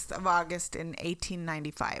 26th of August in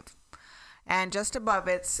 1895. And just above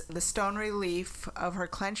it, the stone relief of her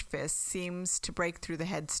clenched fist seems to break through the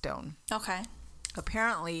headstone. Okay.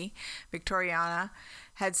 Apparently, Victoriana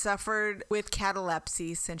had suffered with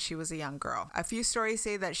catalepsy since she was a young girl. A few stories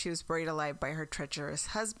say that she was buried alive by her treacherous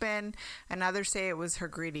husband, and others say it was her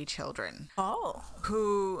greedy children. Oh.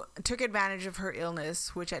 Who took advantage of her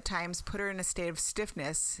illness, which at times put her in a state of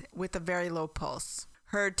stiffness with a very low pulse.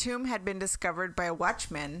 Her tomb had been discovered by a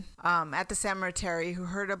watchman at the cemetery who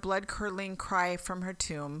heard a blood-curdling cry from her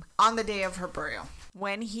tomb on the day of her burial.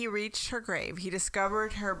 When he reached her grave, he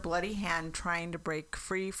discovered her bloody hand trying to break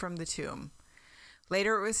free from the tomb.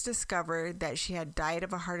 Later, it was discovered that she had died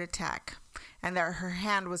of a heart attack and that her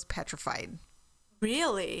hand was petrified.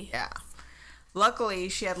 Really? Yeah. Luckily,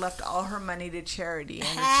 she had left all her money to charity, and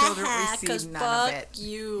her children received none of it.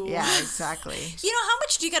 You. Yeah, exactly. How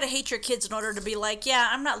much do you gotta hate your kids in order to be like, yeah,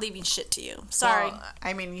 I'm not leaving shit to you? Sorry. Well,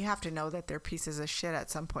 I mean, you have to know that they're pieces of shit at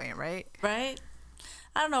some point, right? Right?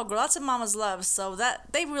 I don't know, girl. That's a mama's love, so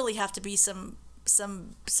that they really have to be some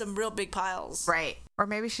real big piles. Right. Or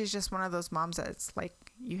maybe she's just one of those moms that's like,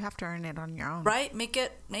 you have to earn it on your own. Right? Make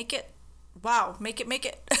it. Wow. Make it.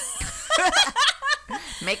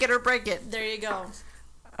 Make it or break it. There you go.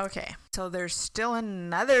 Okay. So there's still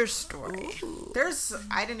another story. Ooh.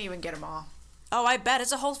 I didn't even get them all. Oh, I bet.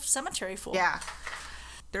 It's a whole cemetery full. Yeah.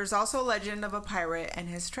 There's also a legend of a pirate and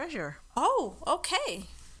his treasure. Oh, okay.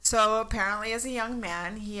 So apparently as a young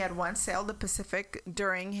man, he had once sailed the Pacific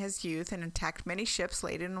during his youth and attacked many ships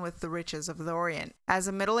laden with the riches of the Orient. As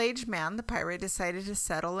a middle-aged man, the pirate decided to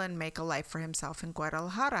settle and make a life for himself in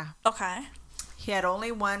Guadalajara. Okay. He had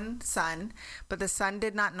only one son, but the son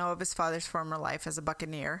did not know of his father's former life as a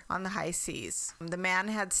buccaneer on the high seas. The man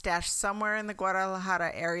had stashed somewhere in the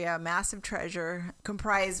Guadalajara area a massive treasure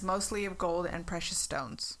comprised mostly of gold and precious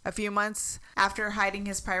stones. A few months after hiding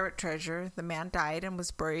his pirate treasure, the man died and was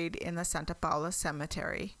buried in the Santa Paula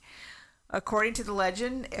Cemetery. According to the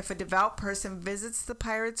legend, if a devout person visits the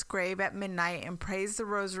pirate's grave at midnight and prays the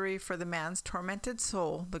rosary for the man's tormented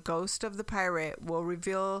soul, the ghost of the pirate will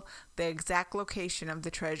reveal the exact location of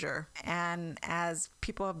the treasure. And as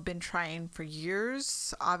people have been trying for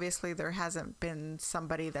years, obviously there hasn't been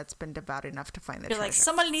somebody that's been devout enough to find the treasure. Like,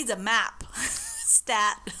 somebody needs a map.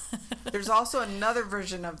 Stat. There's also another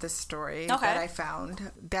version of this story that I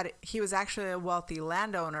found, that he was actually a wealthy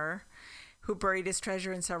landowner who buried his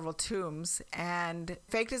treasure in several tombs and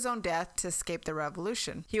faked his own death to escape the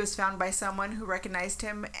revolution. He was found by someone who recognized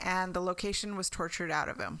him, and the location was tortured out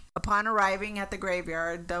of him. Upon arriving at the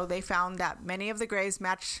graveyard, though, they found that many of the graves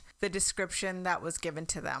matched the description that was given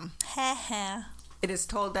to them. It is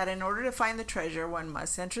told that in order to find the treasure, one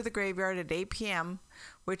must enter the graveyard at 8 p.m.,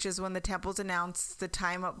 which is when the temples announce the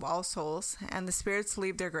time of All Souls, and the spirits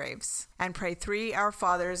leave their graves, and pray 3 Our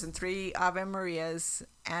Fathers and 3 Ave Marias,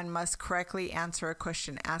 and must correctly answer a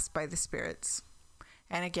question asked by the spirits.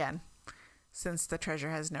 And again, since the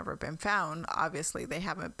treasure has never been found, obviously they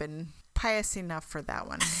haven't been pious enough for that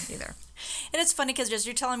one either. And it's funny because just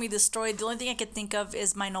you're telling me this story, the only thing I could think of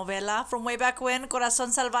is my novela from way back when,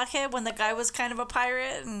 Corazón Salvaje, when the guy was kind of a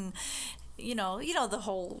pirate, and you know the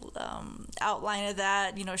whole outline of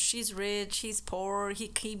that. You know, she's rich, he's poor.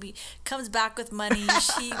 He comes back with money.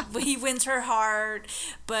 He wins her heart,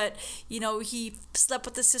 but you know he slept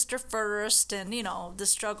with the sister first, and you know the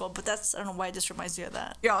struggle. But I don't know why it just reminds me of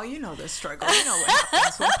that. Yeah, you know the struggle. You know what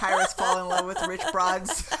happens when pirates fall in love with rich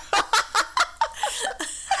broads.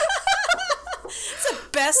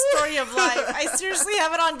 Best story of life. I seriously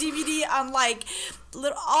have it on DVD on like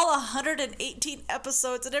all 118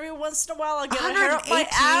 episodes, and every once in a while I'll get a hair up my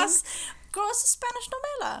ass. Girl, it's a Spanish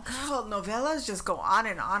novela. Girl, novellas just go on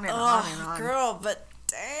and on and on and on. Girl, but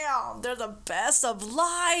damn, they're the best of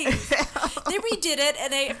life. They redid it,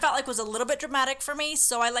 and it felt like it was a little bit dramatic for me,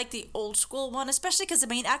 so I like the old school one, especially because the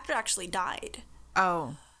main actor actually died.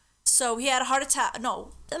 Oh. So he had a heart attack.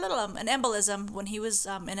 No, an embolism when he was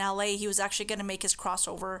in LA. He was actually going to make his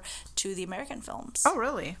crossover to the American films. Oh,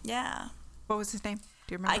 really? Yeah. What was his name?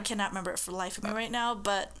 Do you remember? I cannot remember it for the life of me right now,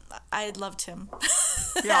 but I loved him.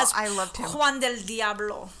 Yeah, I loved him. Juan del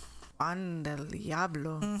Diablo. Juan del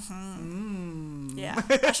Diablo. Mm-hmm. Yeah.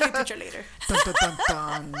 I'll show you a picture later. Dun, dun,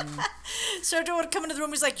 dun, dun. Sergio would come into the room.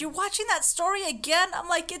 He's like, "You're watching that story again?" I'm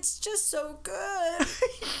like, "It's just so good."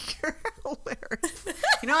 You're hilarious.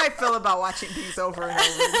 You know how I feel about watching things over and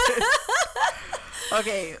over.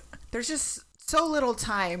 Okay, there's just so little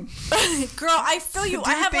time. Girl, I feel you.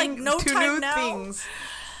 I have like no time now. Things.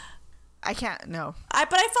 I can't. No.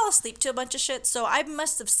 But I fell asleep to a bunch of shit, so I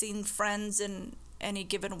must have seen Friends in any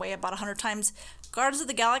given way about 100 times. Guardians of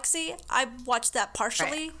the Galaxy, I watched that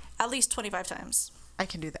partially at least 25 times. I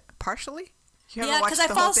can do that partially. Yeah, because I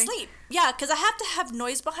fall asleep. Yeah, because I have to have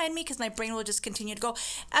noise behind me because my brain will just continue to go.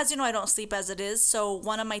 As you know, I don't sleep as it is. So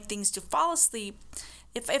one of my things to fall asleep,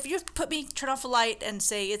 if you turn off a light and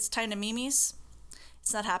say it's time to memes,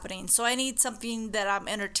 it's not happening. So I need something that I'm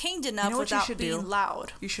entertained enough without being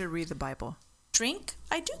loud. You should read the Bible. Drink?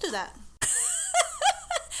 I do that.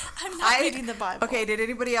 I'm not reading the Bible. Okay, did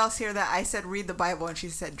anybody else hear that? I said read the Bible and she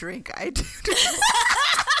said drink. I do.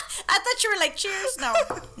 I thought you were like, cheers. No.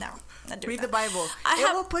 Read the Bible.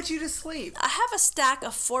 It will put you to sleep. I have a stack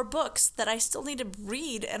of 4 books that I still need to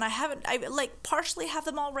read, and I like partially have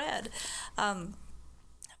them all read.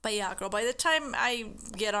 But yeah, girl, by the time I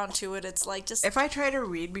get onto it, it's like just... If I try to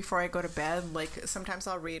read before I go to bed, like sometimes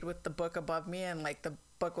I'll read with the book above me and like the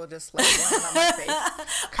book will just like land on my face.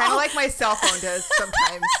 Kind of like my cell phone does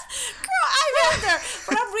sometimes. Girl, I'm in there.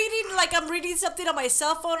 When I'm reading something on my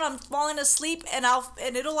cell phone, I'm falling asleep and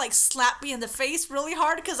it'll like slap me in the face really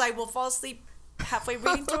hard because I will fall asleep halfway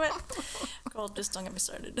reading through it. Girl, just don't get me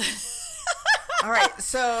started. All right,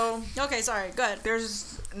 so... Okay, sorry, good.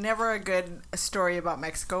 There's never a good story about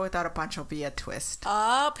Mexico without a Pancho Villa twist.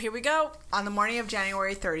 Here we go. On the morning of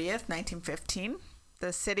January 30th, 1915,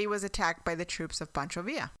 the city was attacked by the troops of Pancho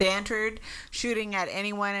Villa. They entered, shooting at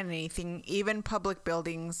anyone and anything, even public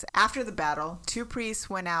buildings. After the battle, 2 priests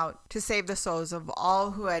went out to save the souls of all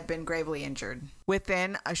who had been gravely injured.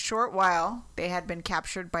 Within a short while, they had been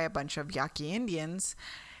captured by a bunch of Yaqui Indians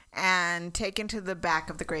and taken to the back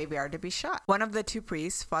of the graveyard to be shot. One of the 2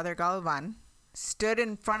 priests, Father Galvan, stood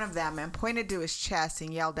in front of them and pointed to his chest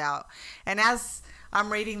and yelled out. And as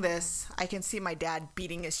I'm reading this, I can see my dad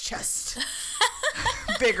beating his chest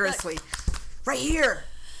vigorously. Right here!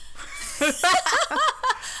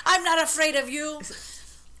 I'm not afraid of you.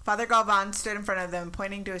 Father Galvan stood in front of them,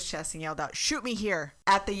 pointing to his chest, and yelled out, "Shoot me here!"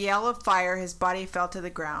 At the yell of fire, his body fell to the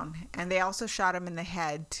ground, and they also shot him in the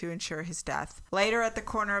head to ensure his death. Later, at the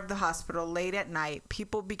corner of the hospital, late at night,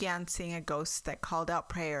 people began seeing a ghost that called out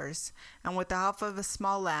prayers, and with the help of a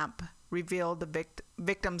small lamp, revealed the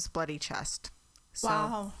victim's bloody chest. So,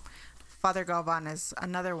 wow. Father Galvan is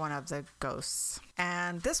another one of the ghosts.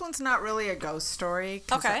 And this one's not really a ghost story.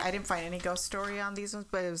 Okay. I didn't find any ghost story on these ones,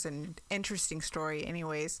 but it was an interesting story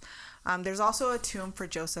anyways. There's also a tomb for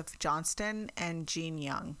Joseph Johnston and Jean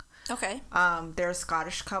Young. Okay. They're a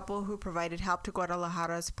Scottish couple who provided help to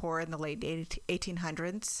Guadalajara's poor in the late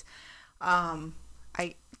 1800s.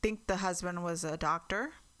 I think the husband was a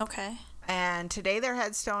doctor. Okay. And today their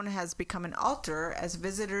headstone has become an altar as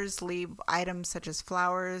visitors leave items such as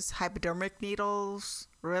flowers, hypodermic needles,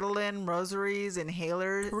 Ritalin, rosaries,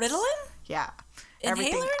 inhalers. Ritalin? Yeah. Inhalers?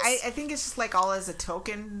 Everything. I think it's just like all as a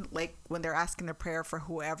token, like when they're asking the prayer for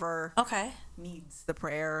whoever needs the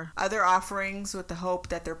prayer. Other offerings with the hope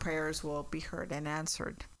that their prayers will be heard and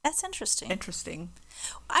answered. That's interesting.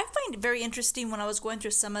 I find it very interesting when I was going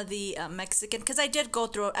through some of the Mexican, because I did go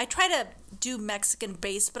through, I try to do Mexican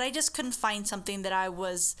based, but I just couldn't find something that I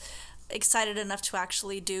was excited enough to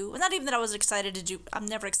actually do. Not even that I was excited to do. I'm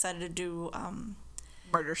never excited to do.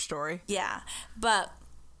 Murder Story. Yeah, but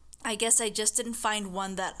I guess I just didn't find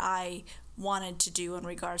one that I wanted to do in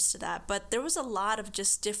regards to that. But there was a lot of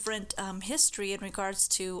just different history in regards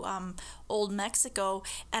to old Mexico,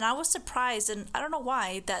 and I was surprised, and I don't know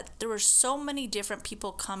why, that there were so many different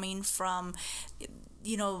people coming from,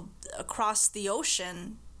 across the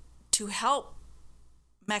ocean to help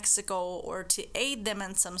Mexico or to aid them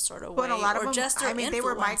in some sort of way, a lot of or them, just their they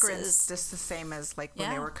were migrants, influences. just the same as like when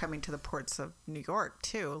they Yeah. were coming to the ports of New York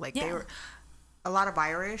too. Like they Yeah. were a lot of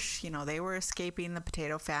Irish. They were escaping the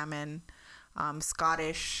potato famine.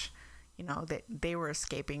 Scottish, they were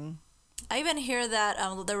escaping. I even hear that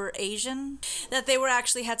they were Asian, that they were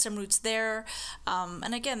actually had some roots there.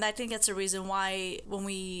 And again, I think that's a reason why when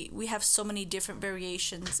we have so many different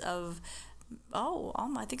variations of, oh,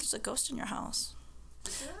 Alma, I think there's a ghost in your house.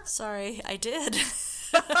 Sorry, I did.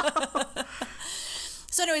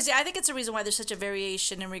 So anyways, yeah, I think it's a reason why there's such a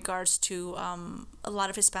variation in regards to a lot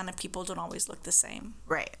of Hispanic people don't always look the same.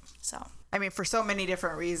 Right. So. I mean, for so many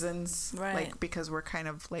different reasons. Right. Like, because we're kind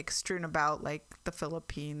of like strewn about like the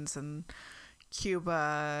Philippines and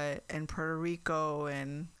Cuba and Puerto Rico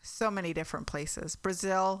and so many different places.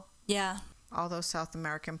 Brazil. Yeah. All those South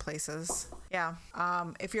American places. Yeah.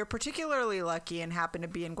 If you're particularly lucky and happen to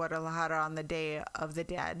be in Guadalajara on the Day of the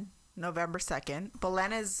Dead, November 2nd,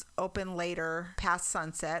 Belen is open later past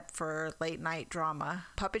sunset for late night drama,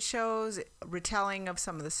 puppet shows, retelling of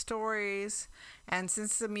some of the stories. And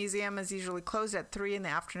since the museum is usually closed at 3 in the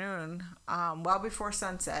afternoon, well before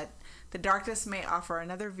sunset, the darkness may offer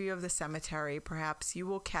another view of the cemetery. Perhaps you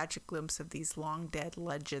will catch a glimpse of these long dead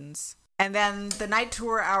legends. And then the night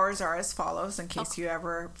tour hours are as follows, in case you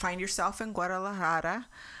ever find yourself in Guadalajara.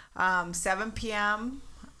 7 p.m.,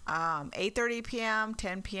 8:30 p.m.,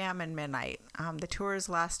 10 p.m., and midnight. The tours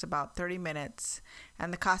last about 30 minutes,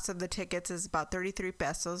 and the cost of the tickets is about 33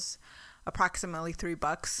 pesos, approximately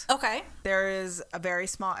 $3. Okay. There is a very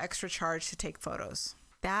small extra charge to take photos.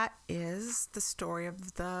 That is the story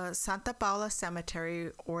of the Santa Paula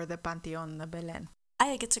Cemetery, or the Panteón de Belén. I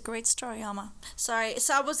think it's a great story, Alma. Sorry.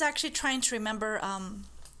 So I was actually trying to remember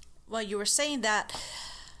while you were saying that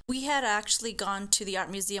we had actually gone to the art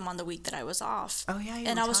museum on the week that I was off. Oh, yeah.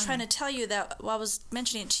 And I was trying to tell you that, I was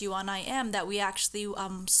mentioning it to you on IM, that we actually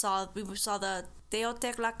saw the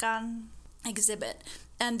Teotihuacan exhibit.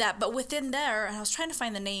 But within there, and I was trying to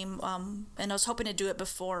find the name, and I was hoping to do it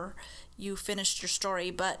before you finished your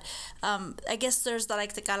story, but I guess there's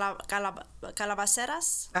like the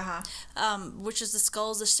calabaceras, which is the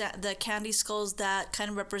skulls, the candy skulls that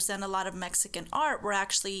kind of represent a lot of Mexican art, were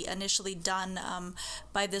actually initially done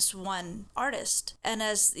by this one artist. And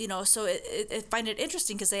as you know, so I find it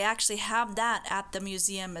interesting because they actually have that at the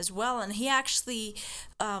museum as well, and he actually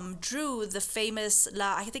drew the famous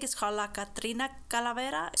I think it's called La Catrina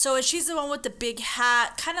Calavera. So she's the one with the big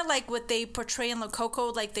hat, kind of like what they portray in La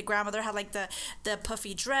Coco, like the grandmother had like the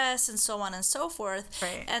puffy dress and so on and so forth.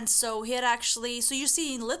 Right. And so he had actually, so you're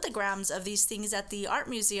seeing lithograms of these things at the art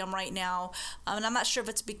museum right now. And I'm not sure if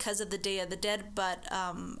it's because of the Day of the Dead, but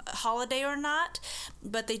holiday or not,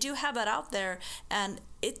 but they do have that out there, and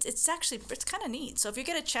it's kind of neat. So if you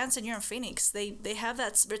get a chance and you're in Phoenix, they have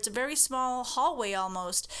that. It's a very small hallway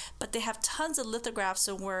almost, but they have tons of lithographs.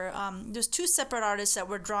 And where there's two separate artists that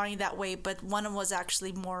were drawing that way, but one was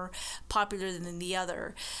actually more popular than the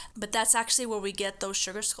other. But that's actually where we get those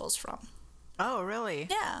sugar skulls from. Oh, really?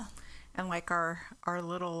 Yeah. And like our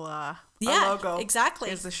little our Yeah, logo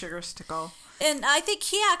exactly. is the sugar skull. And I think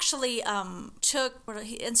he actually took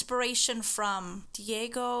inspiration from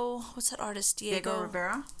Diego. What's that artist? Diego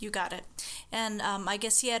Rivera. You got it. And I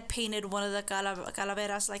guess he had painted one of the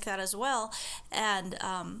calaveras like that as well. And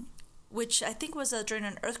which I think was during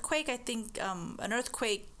an earthquake. I think an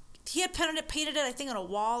earthquake. He had painted it, I think, on a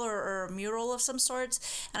wall or a mural of some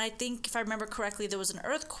sorts. And I think, if I remember correctly, there was an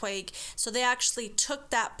earthquake. So they actually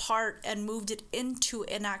took that part and moved it into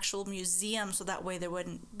an actual museum so that way they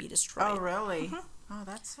wouldn't be destroyed. Oh, really? Mm-hmm. Oh,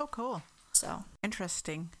 that's so cool. So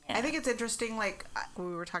interesting. Yeah. I think it's interesting, like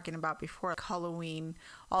we were talking about before, like Halloween,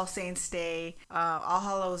 All Saints Day, All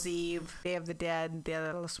Hallows Eve, Day of the Dead,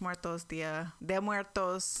 Dia de los Muertos, Dia de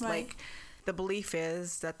Muertos. Right. Like, the belief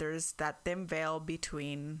is that there's that thin veil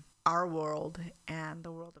between our world and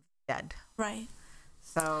the world of the dead. right.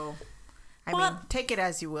 So, I mean, take it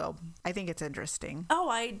as you will. I think it's interesting. Oh,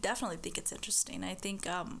 I definitely think it's interesting. I think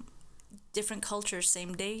different cultures,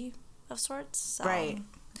 same day of sorts. So. Right.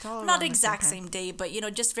 It's all Not around the exact same time. same day,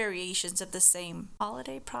 but just variations of the same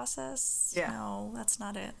holiday process. Yeah. No, that's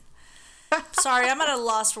not it. Sorry, I'm at a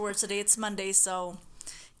loss for words today. It's Monday, so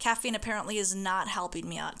Caffeine apparently is not helping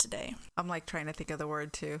me out today. I'm like trying to think of the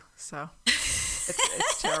word too, so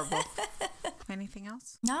it's terrible. Anything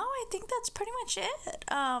else? No, I think that's pretty much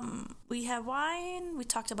it. We have wine. We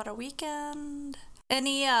talked about our weekend.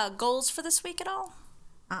 Any goals for this week at all?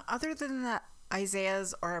 Other than that,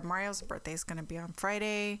 Isaiah's or Mario's birthday is going to be on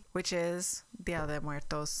Friday, which is Dia de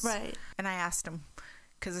Muertos. Right. And I asked him,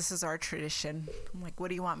 because this is our tradition, I'm like, what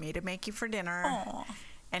do you want me to make you for dinner? Aww.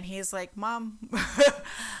 And he's like, Mom,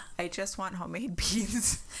 I just want homemade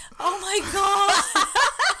beans. Oh my God.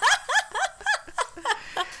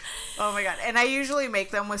 Oh my God. And I usually make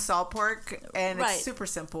them with salt pork, and Right. it's super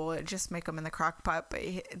simple. I just make them in the crock pot. But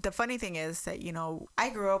the funny thing is that, you know, I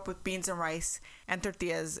grew up with beans and rice and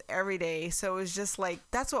tortillas every day. So it was just like,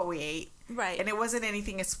 that's what we ate. Right. And it wasn't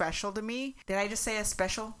anything special to me. Did I just say a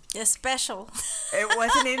special? Yeah, special. It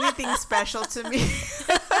wasn't anything special to me.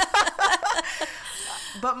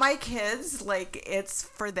 But my kids, like, it's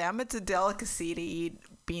for them, it's a delicacy to eat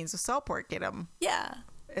beans with salt pork in them. Yeah.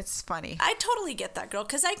 It's funny. I totally get that, girl,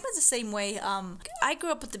 because I was the same way. I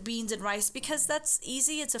grew up with the beans and rice because that's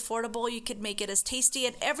easy, it's affordable, you could make it as tasty,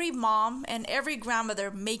 and every mom and every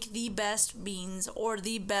grandmother make the best beans or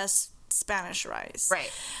the best Spanish rice.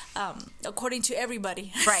 Right. According to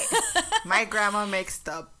everybody. Right. My grandma makes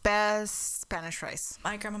the best Spanish rice.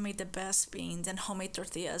 My grandma made the best beans and homemade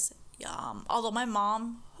tortillas. Yum. Although my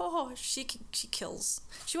mom, she kills.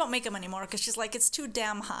 She won't make them anymore because she's like, it's too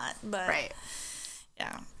damn hot. But Right.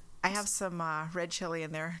 yeah. I have some red chili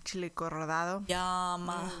in there, chili rodado.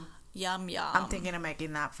 Yum. Yum, yum. I'm thinking of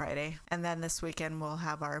making that Friday. And then this weekend we'll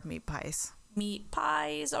have our meat pies. Meat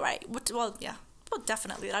pies. All right. Well, yeah. Well,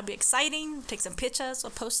 definitely. That'd be exciting. Take some pictures. We'll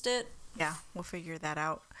post it. Yeah, we'll figure that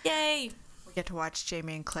out. Yay. We get to watch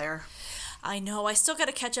Jamie and Claire. I know. I still got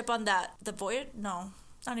to catch up on that. The Voyage? No.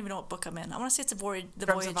 I don't even know what book I'm in. I want to say it's The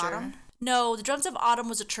Drums Voyager. of Autumn? No, The Drums of Autumn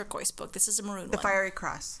was a turquoise book. This is a maroon The one. Fiery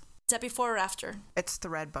Cross. Is that before or after? It's the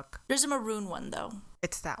red book. There's a maroon one, though.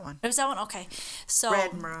 It's that one. Is that one? Okay. So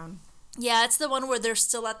Red maroon. yeah, it's the one where they're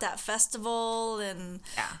still at that festival and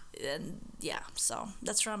Yeah. so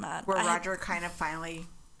that's where I'm at. Where Roger kind of finally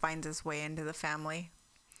finds his way into the family.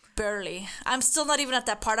 Barely. I'm still not even at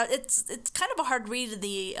that part. It's kind of a hard read,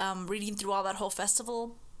 the reading through all that whole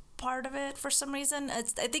festival part of it for some reason. I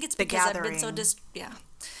think it's because I've been so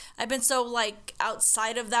I've been so like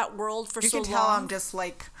outside of that world for so long. You can tell I'm just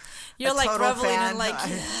like you're a like total reveling fan. and like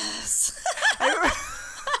yes.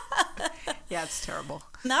 Yeah, it's terrible.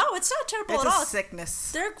 No, it's not terrible It's at all. a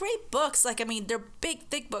sickness. They're great books. Like, I mean, they're big,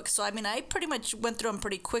 thick books. So, I mean, I pretty much went through them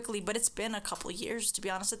pretty quickly, but it's been a couple of years, to be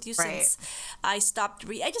honest with you, Right. since I stopped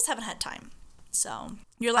reading. I just haven't had time. So,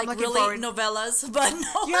 you're like, looking really forward- novellas, but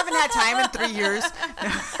no. You haven't had time in 3 years.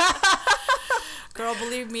 Girl,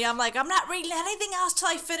 believe me, I'm like, I'm not reading anything else till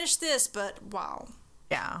I finish this, but wow.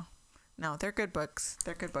 Yeah. No, they're good books.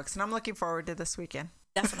 They're good books. And I'm looking forward to this weekend.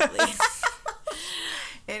 Definitely.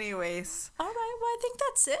 Anyways. All right, well, I think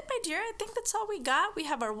that's it, my dear. I think that's all we got. We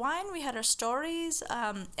have our wine, we had our stories.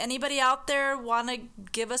 Anybody out there want to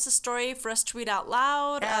give us a story for us to read out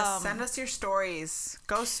loud? Yes, send us your stories.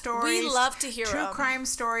 Ghost stories. We love to hear true 'em. crime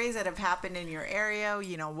stories that have happened in your area.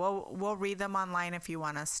 You know, we'll read them online if you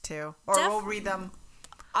want us to. Or we'll read them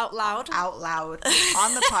Out loud? out loud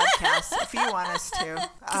on the podcast if you want us to.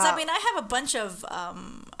 Because I mean, I have a bunch of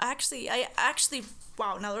I actually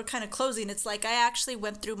wow. Now they're kind of closing. It's like I actually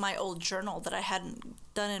went through my old journal that I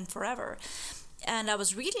hadn't done in forever, and I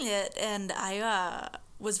was reading it, and I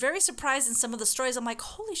was very surprised in some of the stories. I'm like,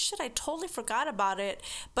 holy shit, I totally forgot about it.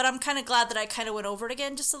 But I'm kind of glad that I kind of went over it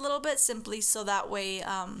again just a little bit, simply so that way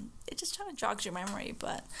it just kind of jogs your memory.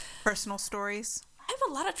 But personal stories. I have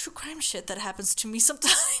a lot of true crime shit that happens to me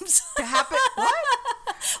sometimes. To happen? What? Well,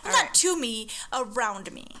 All not right. to me,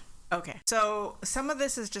 around me. Okay. So some of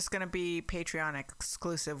this is just going to be Patreon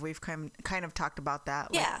exclusive. We've kind of talked about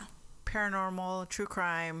that. Like Yeah. paranormal, true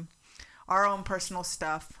crime, our own personal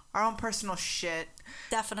stuff, our own personal shit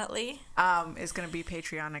Definitely. is going to be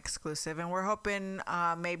Patreon exclusive. And we're hoping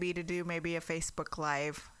maybe to do maybe a Facebook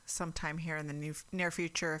Live sometime here in the near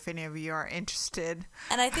future if any of you are interested.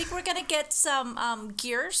 And I think we're gonna get some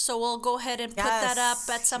gear, so we'll go ahead and put that up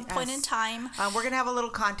at some point in time. We're gonna have a little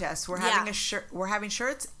contest. We're Yeah. having a shirt. We're having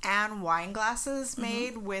shirts and wine glasses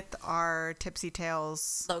made with our Tipsy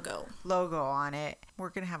Tales logo on it. We're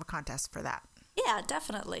gonna have a contest for that. Yeah,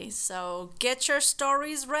 definitely. So get your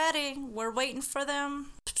stories ready. We're waiting for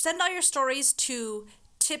them. Send all your stories to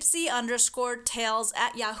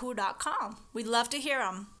tipsy_tales@yahoo.com. We'd love to hear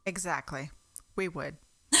them. Exactly. We would.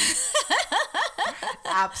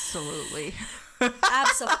 Absolutely.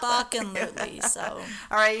 Absolutely. So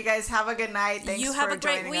All right, you guys have a good night. Thanks you have for a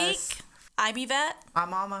great joining week. us. I'm Yvette. I'm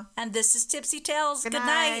Mama. And this is Tipsy Tales. Good night.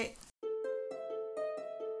 night.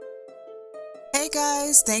 Hey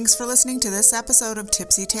guys, thanks for listening to this episode of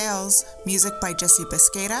Tipsy Tales. Music by Jesse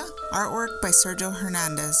Bisqueta, artwork by Sergio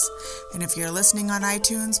Hernandez. And if you're listening on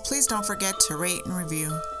iTunes, please don't forget to rate and review.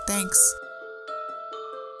 Thanks.